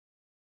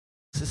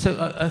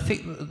 So I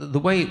think the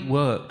way it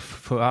worked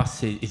for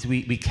us is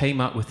we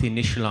came up with the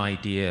initial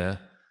idea,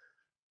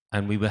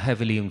 and we were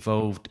heavily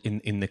involved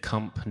in the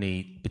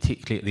company,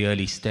 particularly at the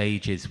early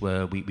stages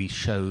where we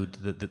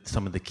showed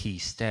some of the key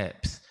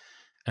steps.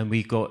 And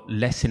we got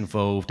less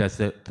involved as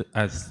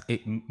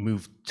it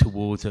moved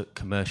towards a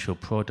commercial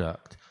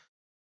product.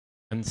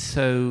 And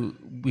so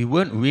we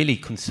weren't really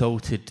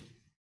consulted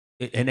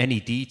in any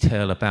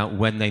detail about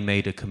when they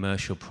made a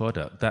commercial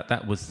product.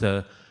 That was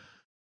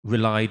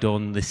relied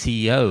on the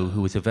CEO,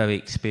 who was a very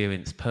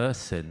experienced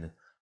person.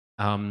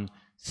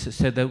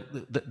 So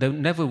there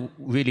never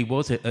really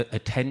was a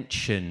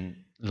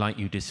tension like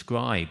you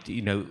described.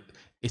 You know,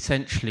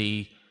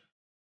 essentially,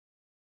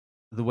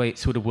 the way it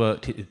sort of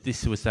worked,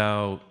 this was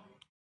our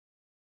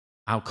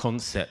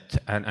concept,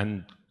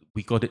 and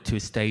we got it to a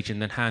stage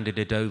and then handed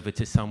it over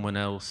to someone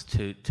else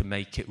to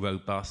make it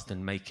robust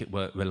and make it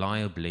work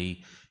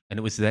reliably. And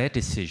it was their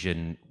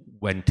decision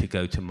when to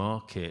go to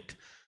market.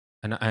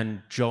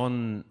 And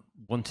John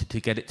wanted to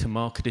get it to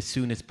market as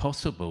soon as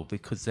possible,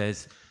 because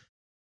there's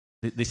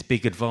this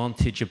big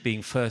advantage of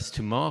being first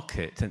to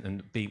market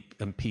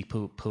and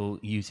people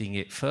using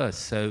it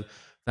first. So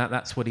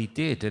that's what he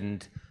did.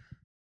 And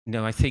you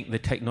know, I think the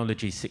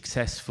technology is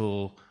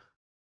successful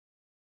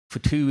for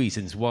two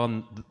reasons.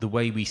 One, the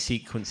way we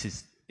sequence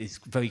is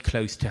very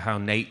close to how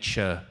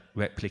nature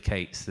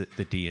replicates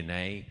the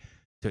DNA,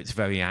 so it's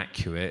very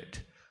accurate.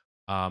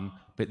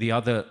 But the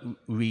other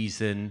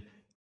reason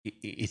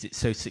is it's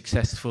so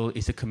successful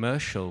is a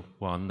commercial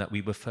one, that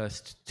we were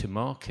first to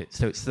market.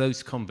 So it's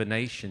those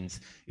combinations,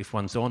 if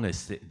one's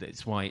honest,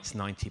 that's why it's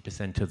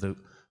 90% of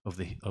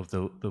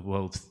the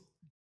world's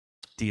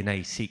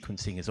DNA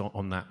sequencing is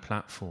on that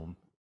platform.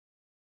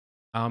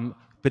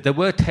 But there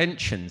were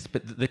tensions,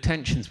 but the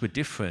tensions were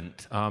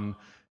different.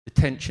 The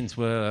tensions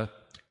were,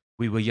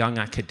 we were young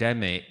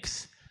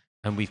academics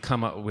and we've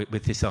come up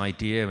with this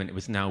idea and it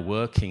was now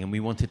working and we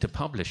wanted to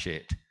publish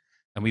it.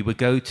 And we would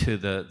go to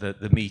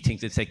the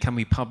meetings and say, can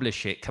we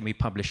publish it? Can we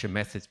publish a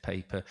methods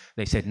paper?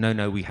 They said,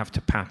 no, we have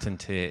to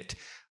patent it.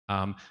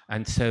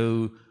 And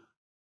so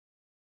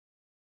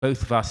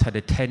both of us had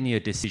a 10-year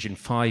decision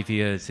 5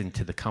 years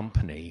into the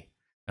company,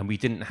 and we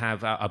didn't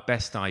have, our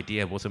best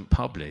idea wasn't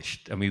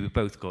published, and we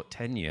both got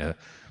tenure,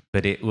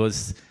 but it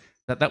was,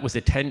 that was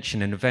a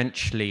tension, and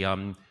eventually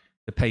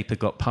the paper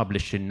got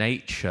published in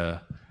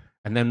Nature,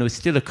 and then there was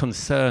still a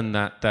concern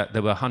that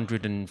there were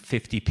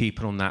 150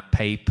 people on that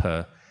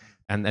paper,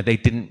 and that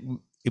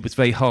it was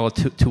very hard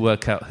to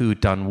work out who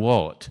had done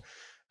what,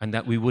 and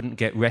that we wouldn't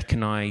get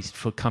recognized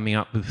for coming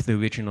up with the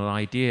original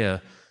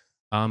idea.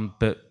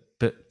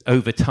 But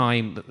over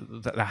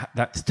time,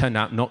 that's turned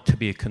out not to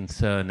be a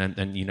concern,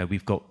 and you know,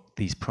 we've got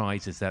these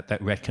prizes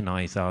that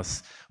recognize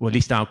us, or at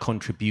least our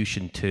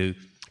contribution to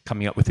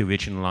coming up with the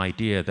original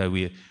idea, though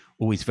we're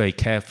always very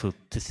careful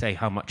to say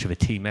how much of a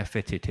team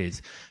effort it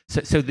is.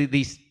 So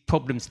these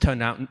problems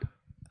turn out,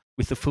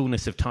 with the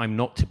fullness of time,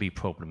 not to be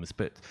problems,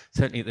 but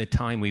certainly at the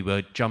time we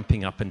were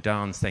jumping up and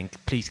down saying,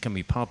 please can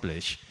we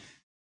publish?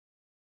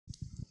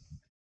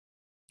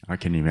 I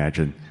can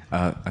imagine.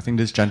 I think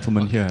this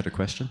gentleman here had a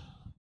question.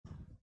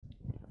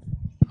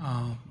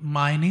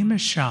 My name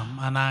is Shyam,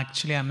 and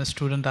I'm a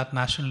student at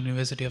National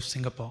University of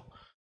Singapore.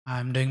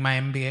 I'm doing my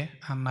MBA,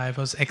 and I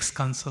was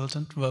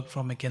ex-consultant, worked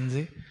for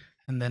McKinsey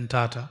and then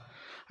Tata.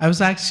 I was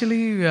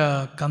actually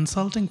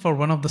consulting for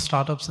one of the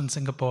startups in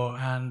Singapore,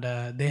 and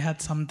they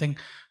had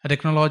a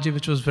technology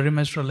which was very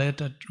much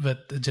related with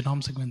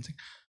genome sequencing.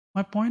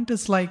 My point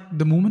is, like,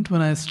 the moment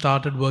when I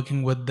started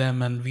working with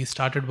them and we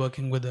started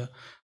working with the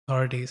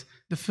authorities,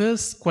 the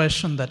first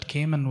question that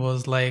came in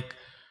was like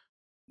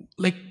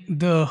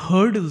the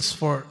hurdles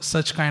for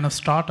such kind of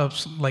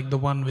startups, like the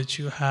one which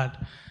you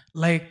had,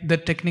 like the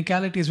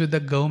technicalities with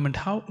the government.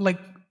 How, like,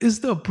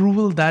 is the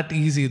approval that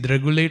easy? The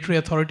regulatory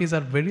authorities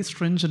are very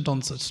stringent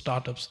on such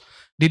startups.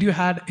 Did you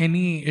had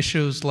any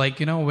issues,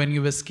 like, you know, when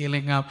you were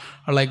scaling up,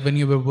 or like when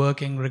you were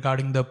working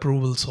regarding the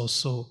approvals or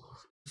so?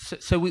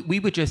 So we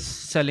were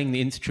just selling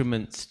the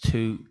instruments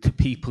to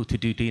people to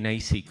do DNA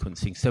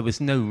sequencing. So there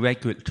was no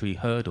regulatory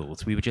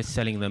hurdles. We were just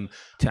selling them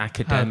to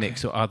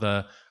academics or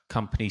other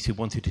companies who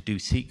wanted to do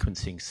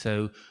sequencing.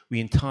 So we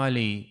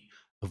entirely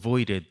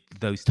avoided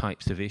those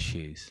types of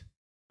issues.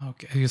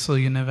 Okay, so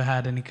you never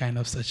had any kind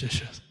of such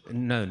issues?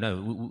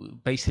 No.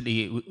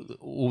 Basically,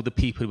 all the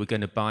people who were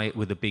going to buy it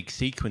were the big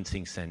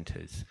sequencing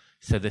centers.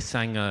 So the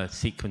Sanger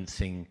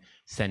sequencing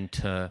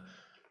center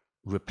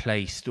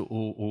replaced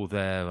all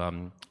their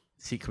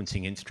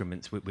sequencing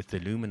instruments with the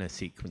Lumina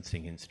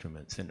sequencing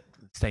instruments, and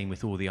same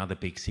with all the other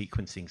big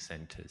sequencing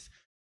centers.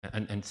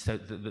 And so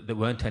there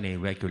weren't any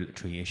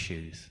regulatory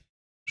issues.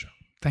 Sure.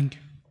 Thank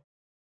you.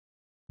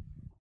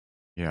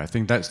 Yeah, I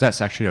think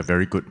that's actually a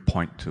very good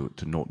point to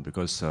note,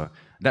 because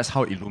that's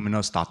how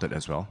Illumina started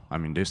as well. I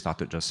mean, they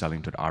started just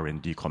selling to the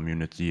R&D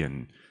community,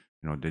 and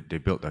you know, they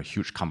built a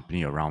huge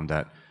company around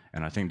that.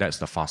 And I think that's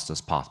the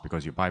fastest path,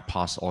 because you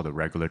bypass all the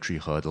regulatory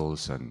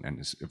hurdles, and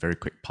it's a very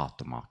quick path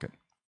to market.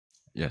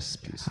 Yes,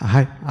 please.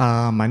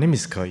 Hi, my name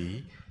is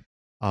Ke.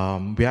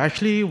 We are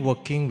actually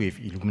working with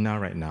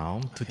Illumina right now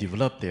to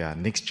develop their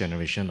next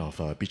generation of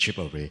bit chip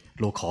array,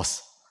 low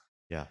cost.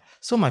 Yeah.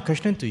 So my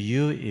question to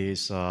you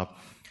is,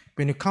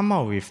 when you come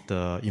out with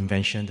the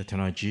invention, the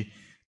technology,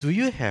 do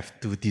you have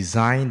to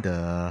design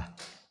the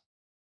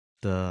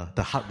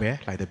hardware,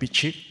 like the bit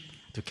chip,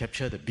 to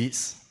capture the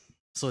bits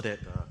so that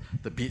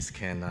the bits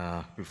can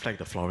reflect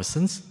the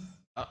fluorescence?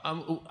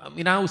 I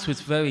mean, ours was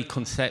very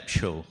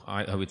conceptual,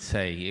 I would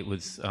say. It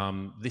was,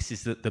 this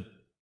is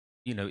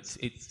you know,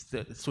 it's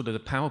the, sort of the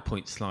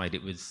PowerPoint slide.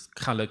 It was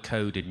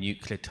color-coded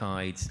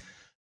nucleotides,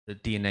 the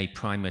DNA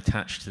primer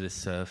attached to the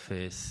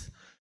surface.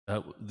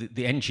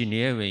 The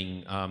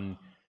engineering,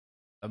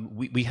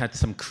 we had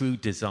some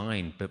crude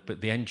design,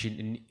 but the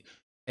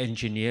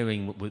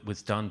engineering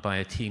was done by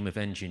a team of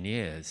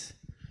engineers.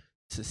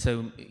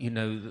 So you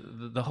know,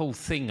 the whole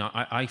thing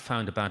I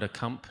found about a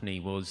company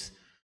was,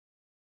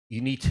 you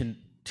need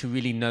to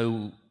really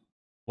know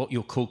what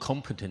your core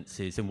competence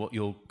is and what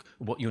you're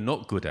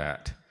not good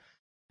at.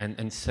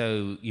 And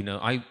so, you know,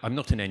 I'm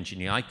not an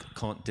engineer. I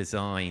can't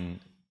design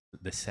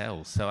the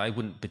cells, so I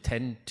wouldn't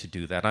pretend to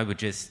do that. I would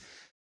just,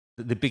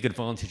 the big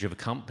advantage of a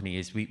company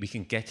is we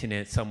can get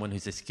in someone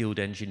who's a skilled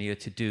engineer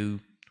to do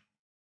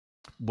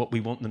what we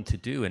want them to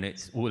do, and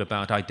it's all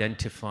about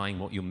identifying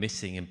what you're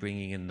missing and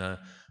bringing in a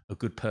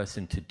good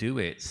person to do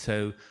it.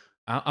 So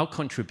our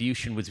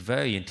contribution was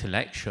very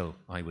intellectual,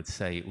 I would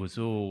say. It was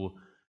all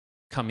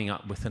coming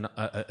up with an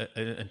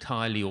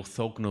entirely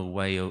orthogonal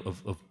way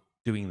of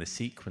doing the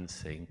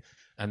sequencing,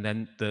 and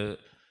then the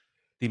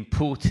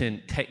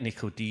important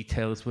technical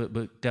details were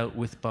dealt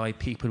with by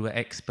people who were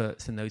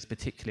experts in those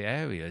particular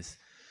areas.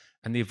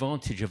 And the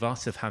advantage of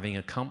us of having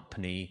a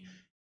company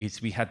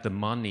is we had the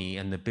money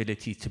and the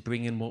ability to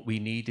bring in what we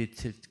needed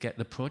to get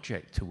the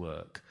project to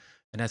work.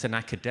 And as an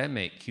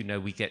academic, you know,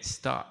 we get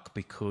stuck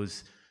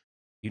because,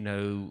 you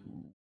know,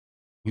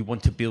 we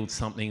want to build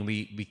something,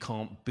 we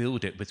can't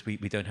build it because we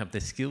don't have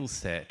the skill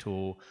set,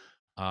 or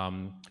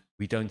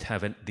We don't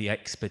have the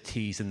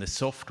expertise and the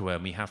software,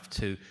 and we have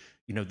to,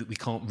 that we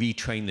can't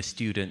retrain the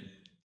student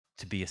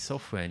to be a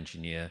software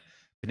engineer.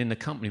 But in the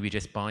company, we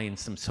just buy in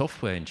some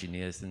software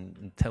engineers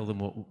and tell them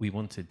what we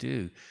want to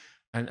do.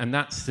 And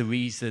that's the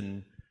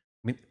reason,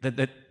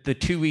 the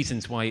two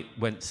reasons why it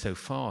went so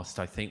fast,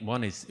 I think.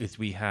 One is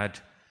we had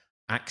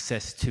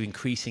access to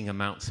increasing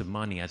amounts of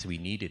money as we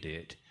needed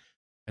it.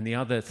 And the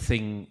other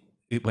thing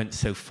it went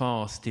so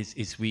fast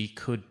is we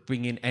could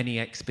bring in any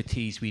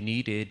expertise we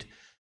needed,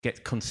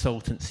 get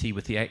consultancy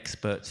with the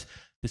experts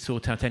to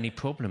sort out any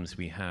problems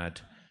we had.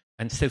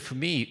 And so for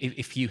me,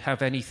 if you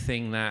have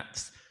anything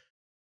that's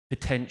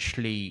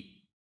potentially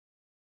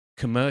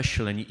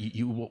commercial and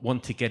you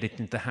want to get it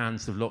into the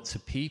hands of lots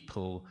of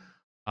people,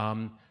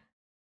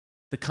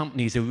 the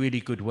company is a really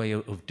good way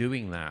of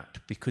doing that,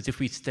 because if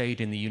we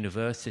stayed in the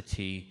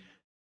university,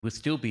 we'll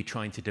still be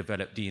trying to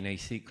develop DNA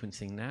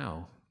sequencing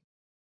now.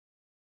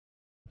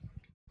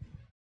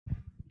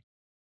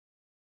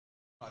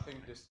 I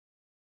think this.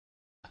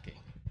 Okay.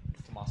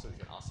 Tommaso, you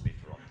can ask later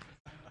on.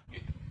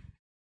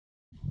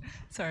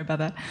 Sorry about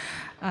that.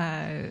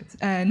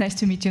 Nice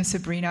to meet you,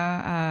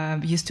 Sabrina.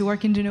 Used to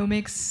work in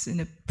genomics in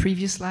a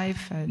previous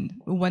life, and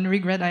one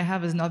regret I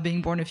have is not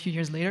being born a few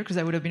years later, because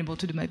I would have been able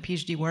to do my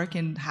PhD work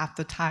in half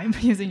the time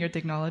using your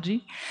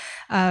technology.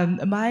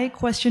 My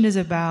question is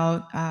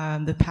about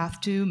the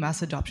path to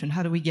mass adoption.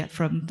 How do we get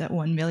from that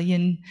 1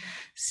 million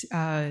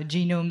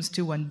genomes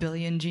to 1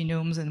 billion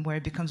genomes, and where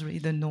it becomes really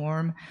the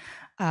norm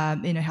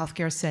in a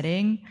healthcare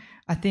setting?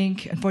 I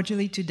think,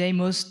 unfortunately, today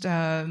most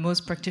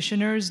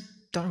practitioners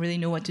don't really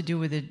know what to do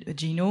with a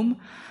genome.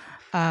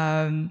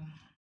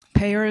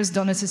 Payers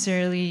don't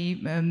necessarily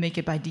make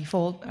it by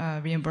default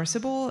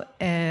reimbursable,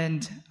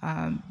 and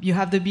you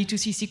have the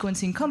B2C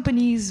sequencing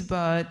companies,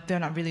 but they're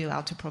not really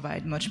allowed to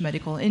provide much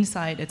medical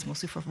insight. It's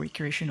mostly for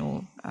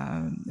recreational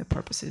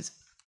purposes.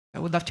 I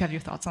would love to have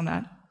your thoughts on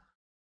that.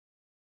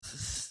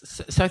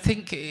 So I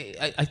think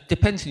it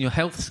depends on your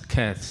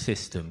healthcare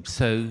system.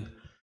 So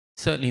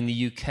certainly in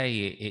the UK,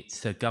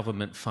 it's a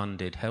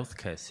government-funded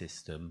healthcare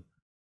system.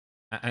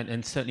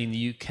 And certainly in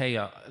the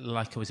UK,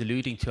 like I was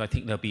alluding to, I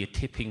think there'll be a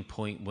tipping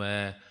point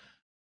where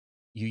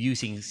you're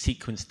using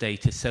sequence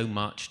data so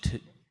much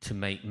to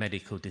make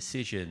medical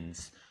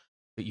decisions,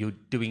 but you're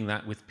doing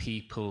that with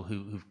people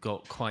who've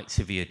got quite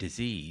severe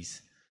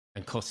disease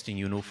and costing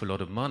you an awful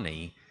lot of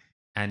money.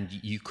 And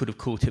you could have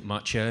caught it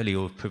much earlier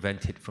or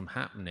prevented it from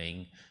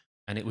happening.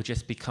 And it would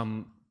just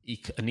become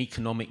an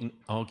economic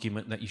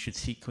argument that you should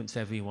sequence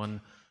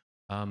everyone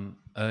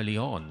early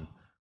on.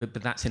 But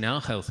that's in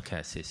our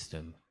healthcare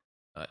system.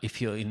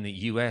 If you're in the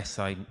US,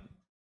 I'm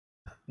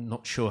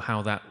not sure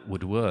how that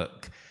would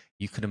work.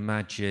 You can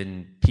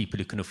imagine people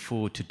who can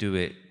afford to do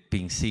it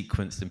being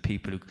sequenced and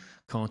people who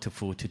can't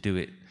afford to do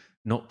it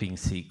not being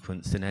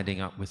sequenced, and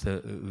ending up with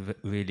a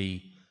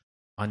really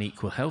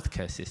unequal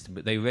healthcare system.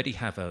 But they already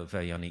have a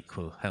very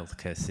unequal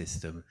healthcare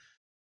system.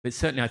 But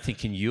certainly I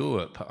think in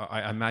Europe,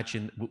 I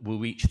imagine we'll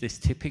reach this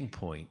tipping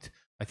point.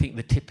 I think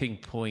the tipping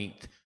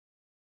point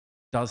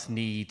does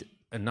need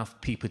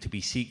enough people to be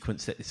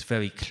sequenced that it's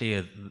very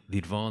clear the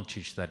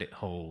advantage that it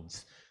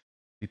holds.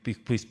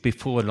 Because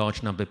before a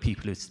large number of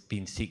people have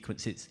been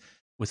sequenced, it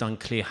was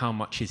unclear how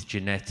much is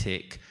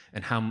genetic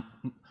and how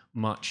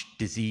much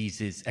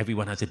diseases,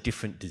 everyone has a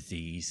different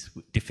disease,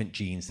 different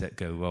genes that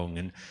go wrong,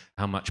 and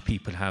how much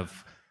people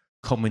have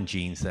common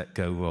genes that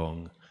go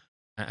wrong.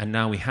 And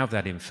now we have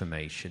that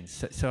information.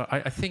 So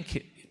I think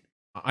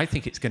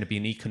it's going to be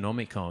an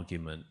economic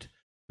argument.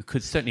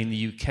 Because certainly in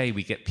the UK,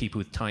 we get people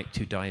with type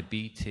 2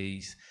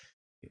 diabetes,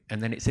 and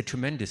then it's a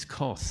tremendous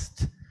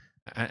cost.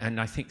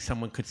 And I think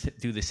someone could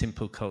do the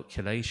simple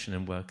calculation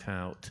and work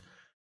out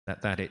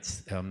that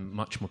it's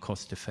much more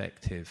cost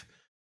effective.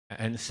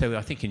 And so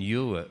I think in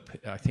Europe,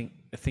 I think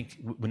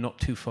we're not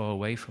too far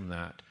away from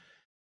that.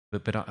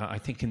 But I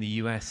think in the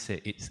US,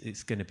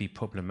 it's going to be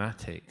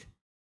problematic.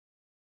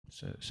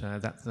 So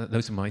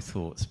those are my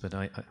thoughts, but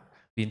I'd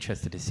be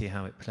interested to see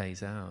how it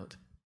plays out.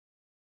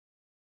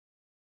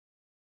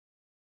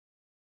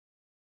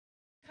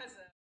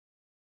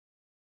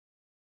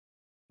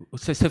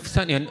 So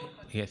certainly,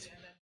 yes.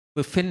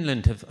 Well,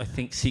 Finland have, I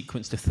think,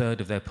 sequenced a third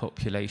of their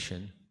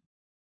population,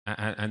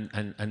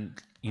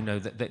 and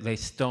they're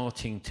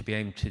starting to be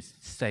able to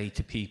say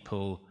to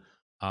people,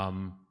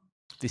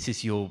 "This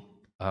is your,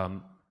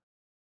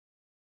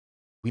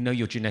 we know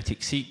your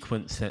genetic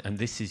sequence, and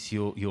this is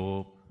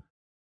your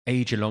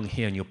age along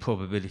here, and your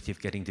probability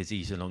of getting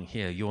disease along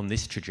here. You're on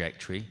this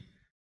trajectory,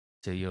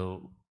 so you're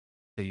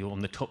on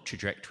the top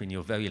trajectory, and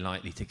you're very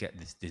likely to get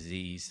this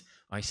disease.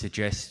 I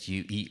suggest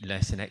you eat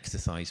less and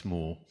exercise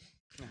more."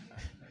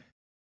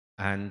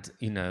 And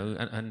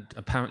and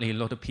apparently a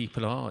lot of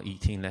people are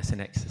eating less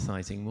and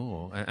exercising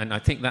more, and I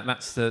think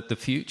that's the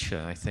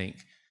future. I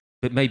think,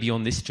 but maybe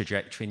on this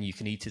trajectory, and you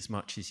can eat as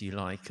much as you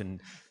like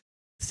and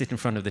sit in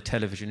front of the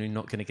television, and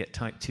you're not going to get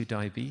type 2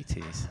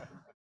 diabetes.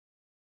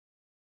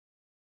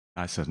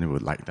 I certainly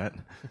would like that.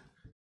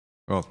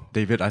 Well,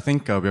 David, I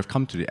think we have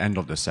come to the end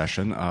of the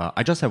session.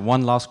 I just have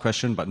one last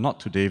question, but not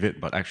to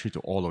David, but actually to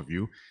all of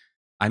you.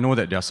 I know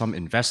that there are some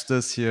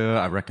investors here.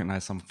 I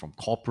recognize some from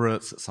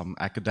corporates, some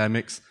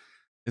academics.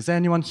 Is there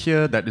anyone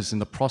here that is in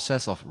the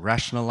process of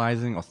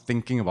rationalizing or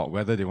thinking about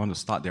whether they want to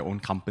start their own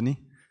company?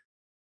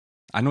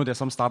 I know there's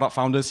some startup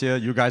founders here.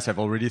 You guys have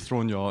already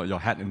thrown your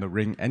hat in the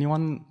ring.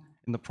 Anyone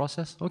in the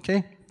process?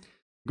 Okay,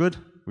 good.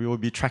 We will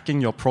be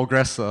tracking your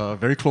progress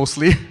very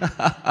closely.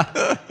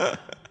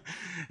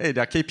 Hey,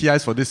 there are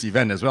KPIs for this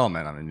event as well,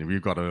 man. I mean,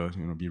 we've got to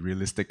be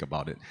realistic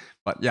about it.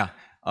 But yeah,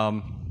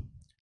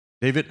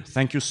 David,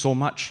 thank you so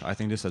much. I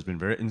think this has been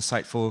very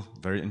insightful,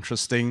 very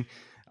interesting.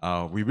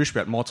 We wish we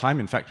had more time.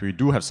 In fact, we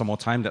do have some more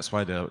time. That's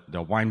why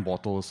the wine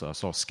bottles are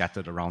sort of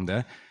scattered around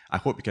there. I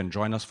hope you can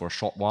join us for a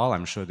short while.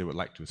 I'm sure they would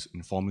like to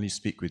informally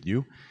speak with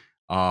you.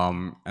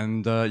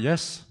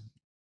 Yes,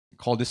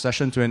 call this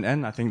session to an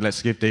end. I think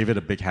let's give David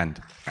a big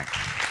hand.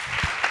 Thanks.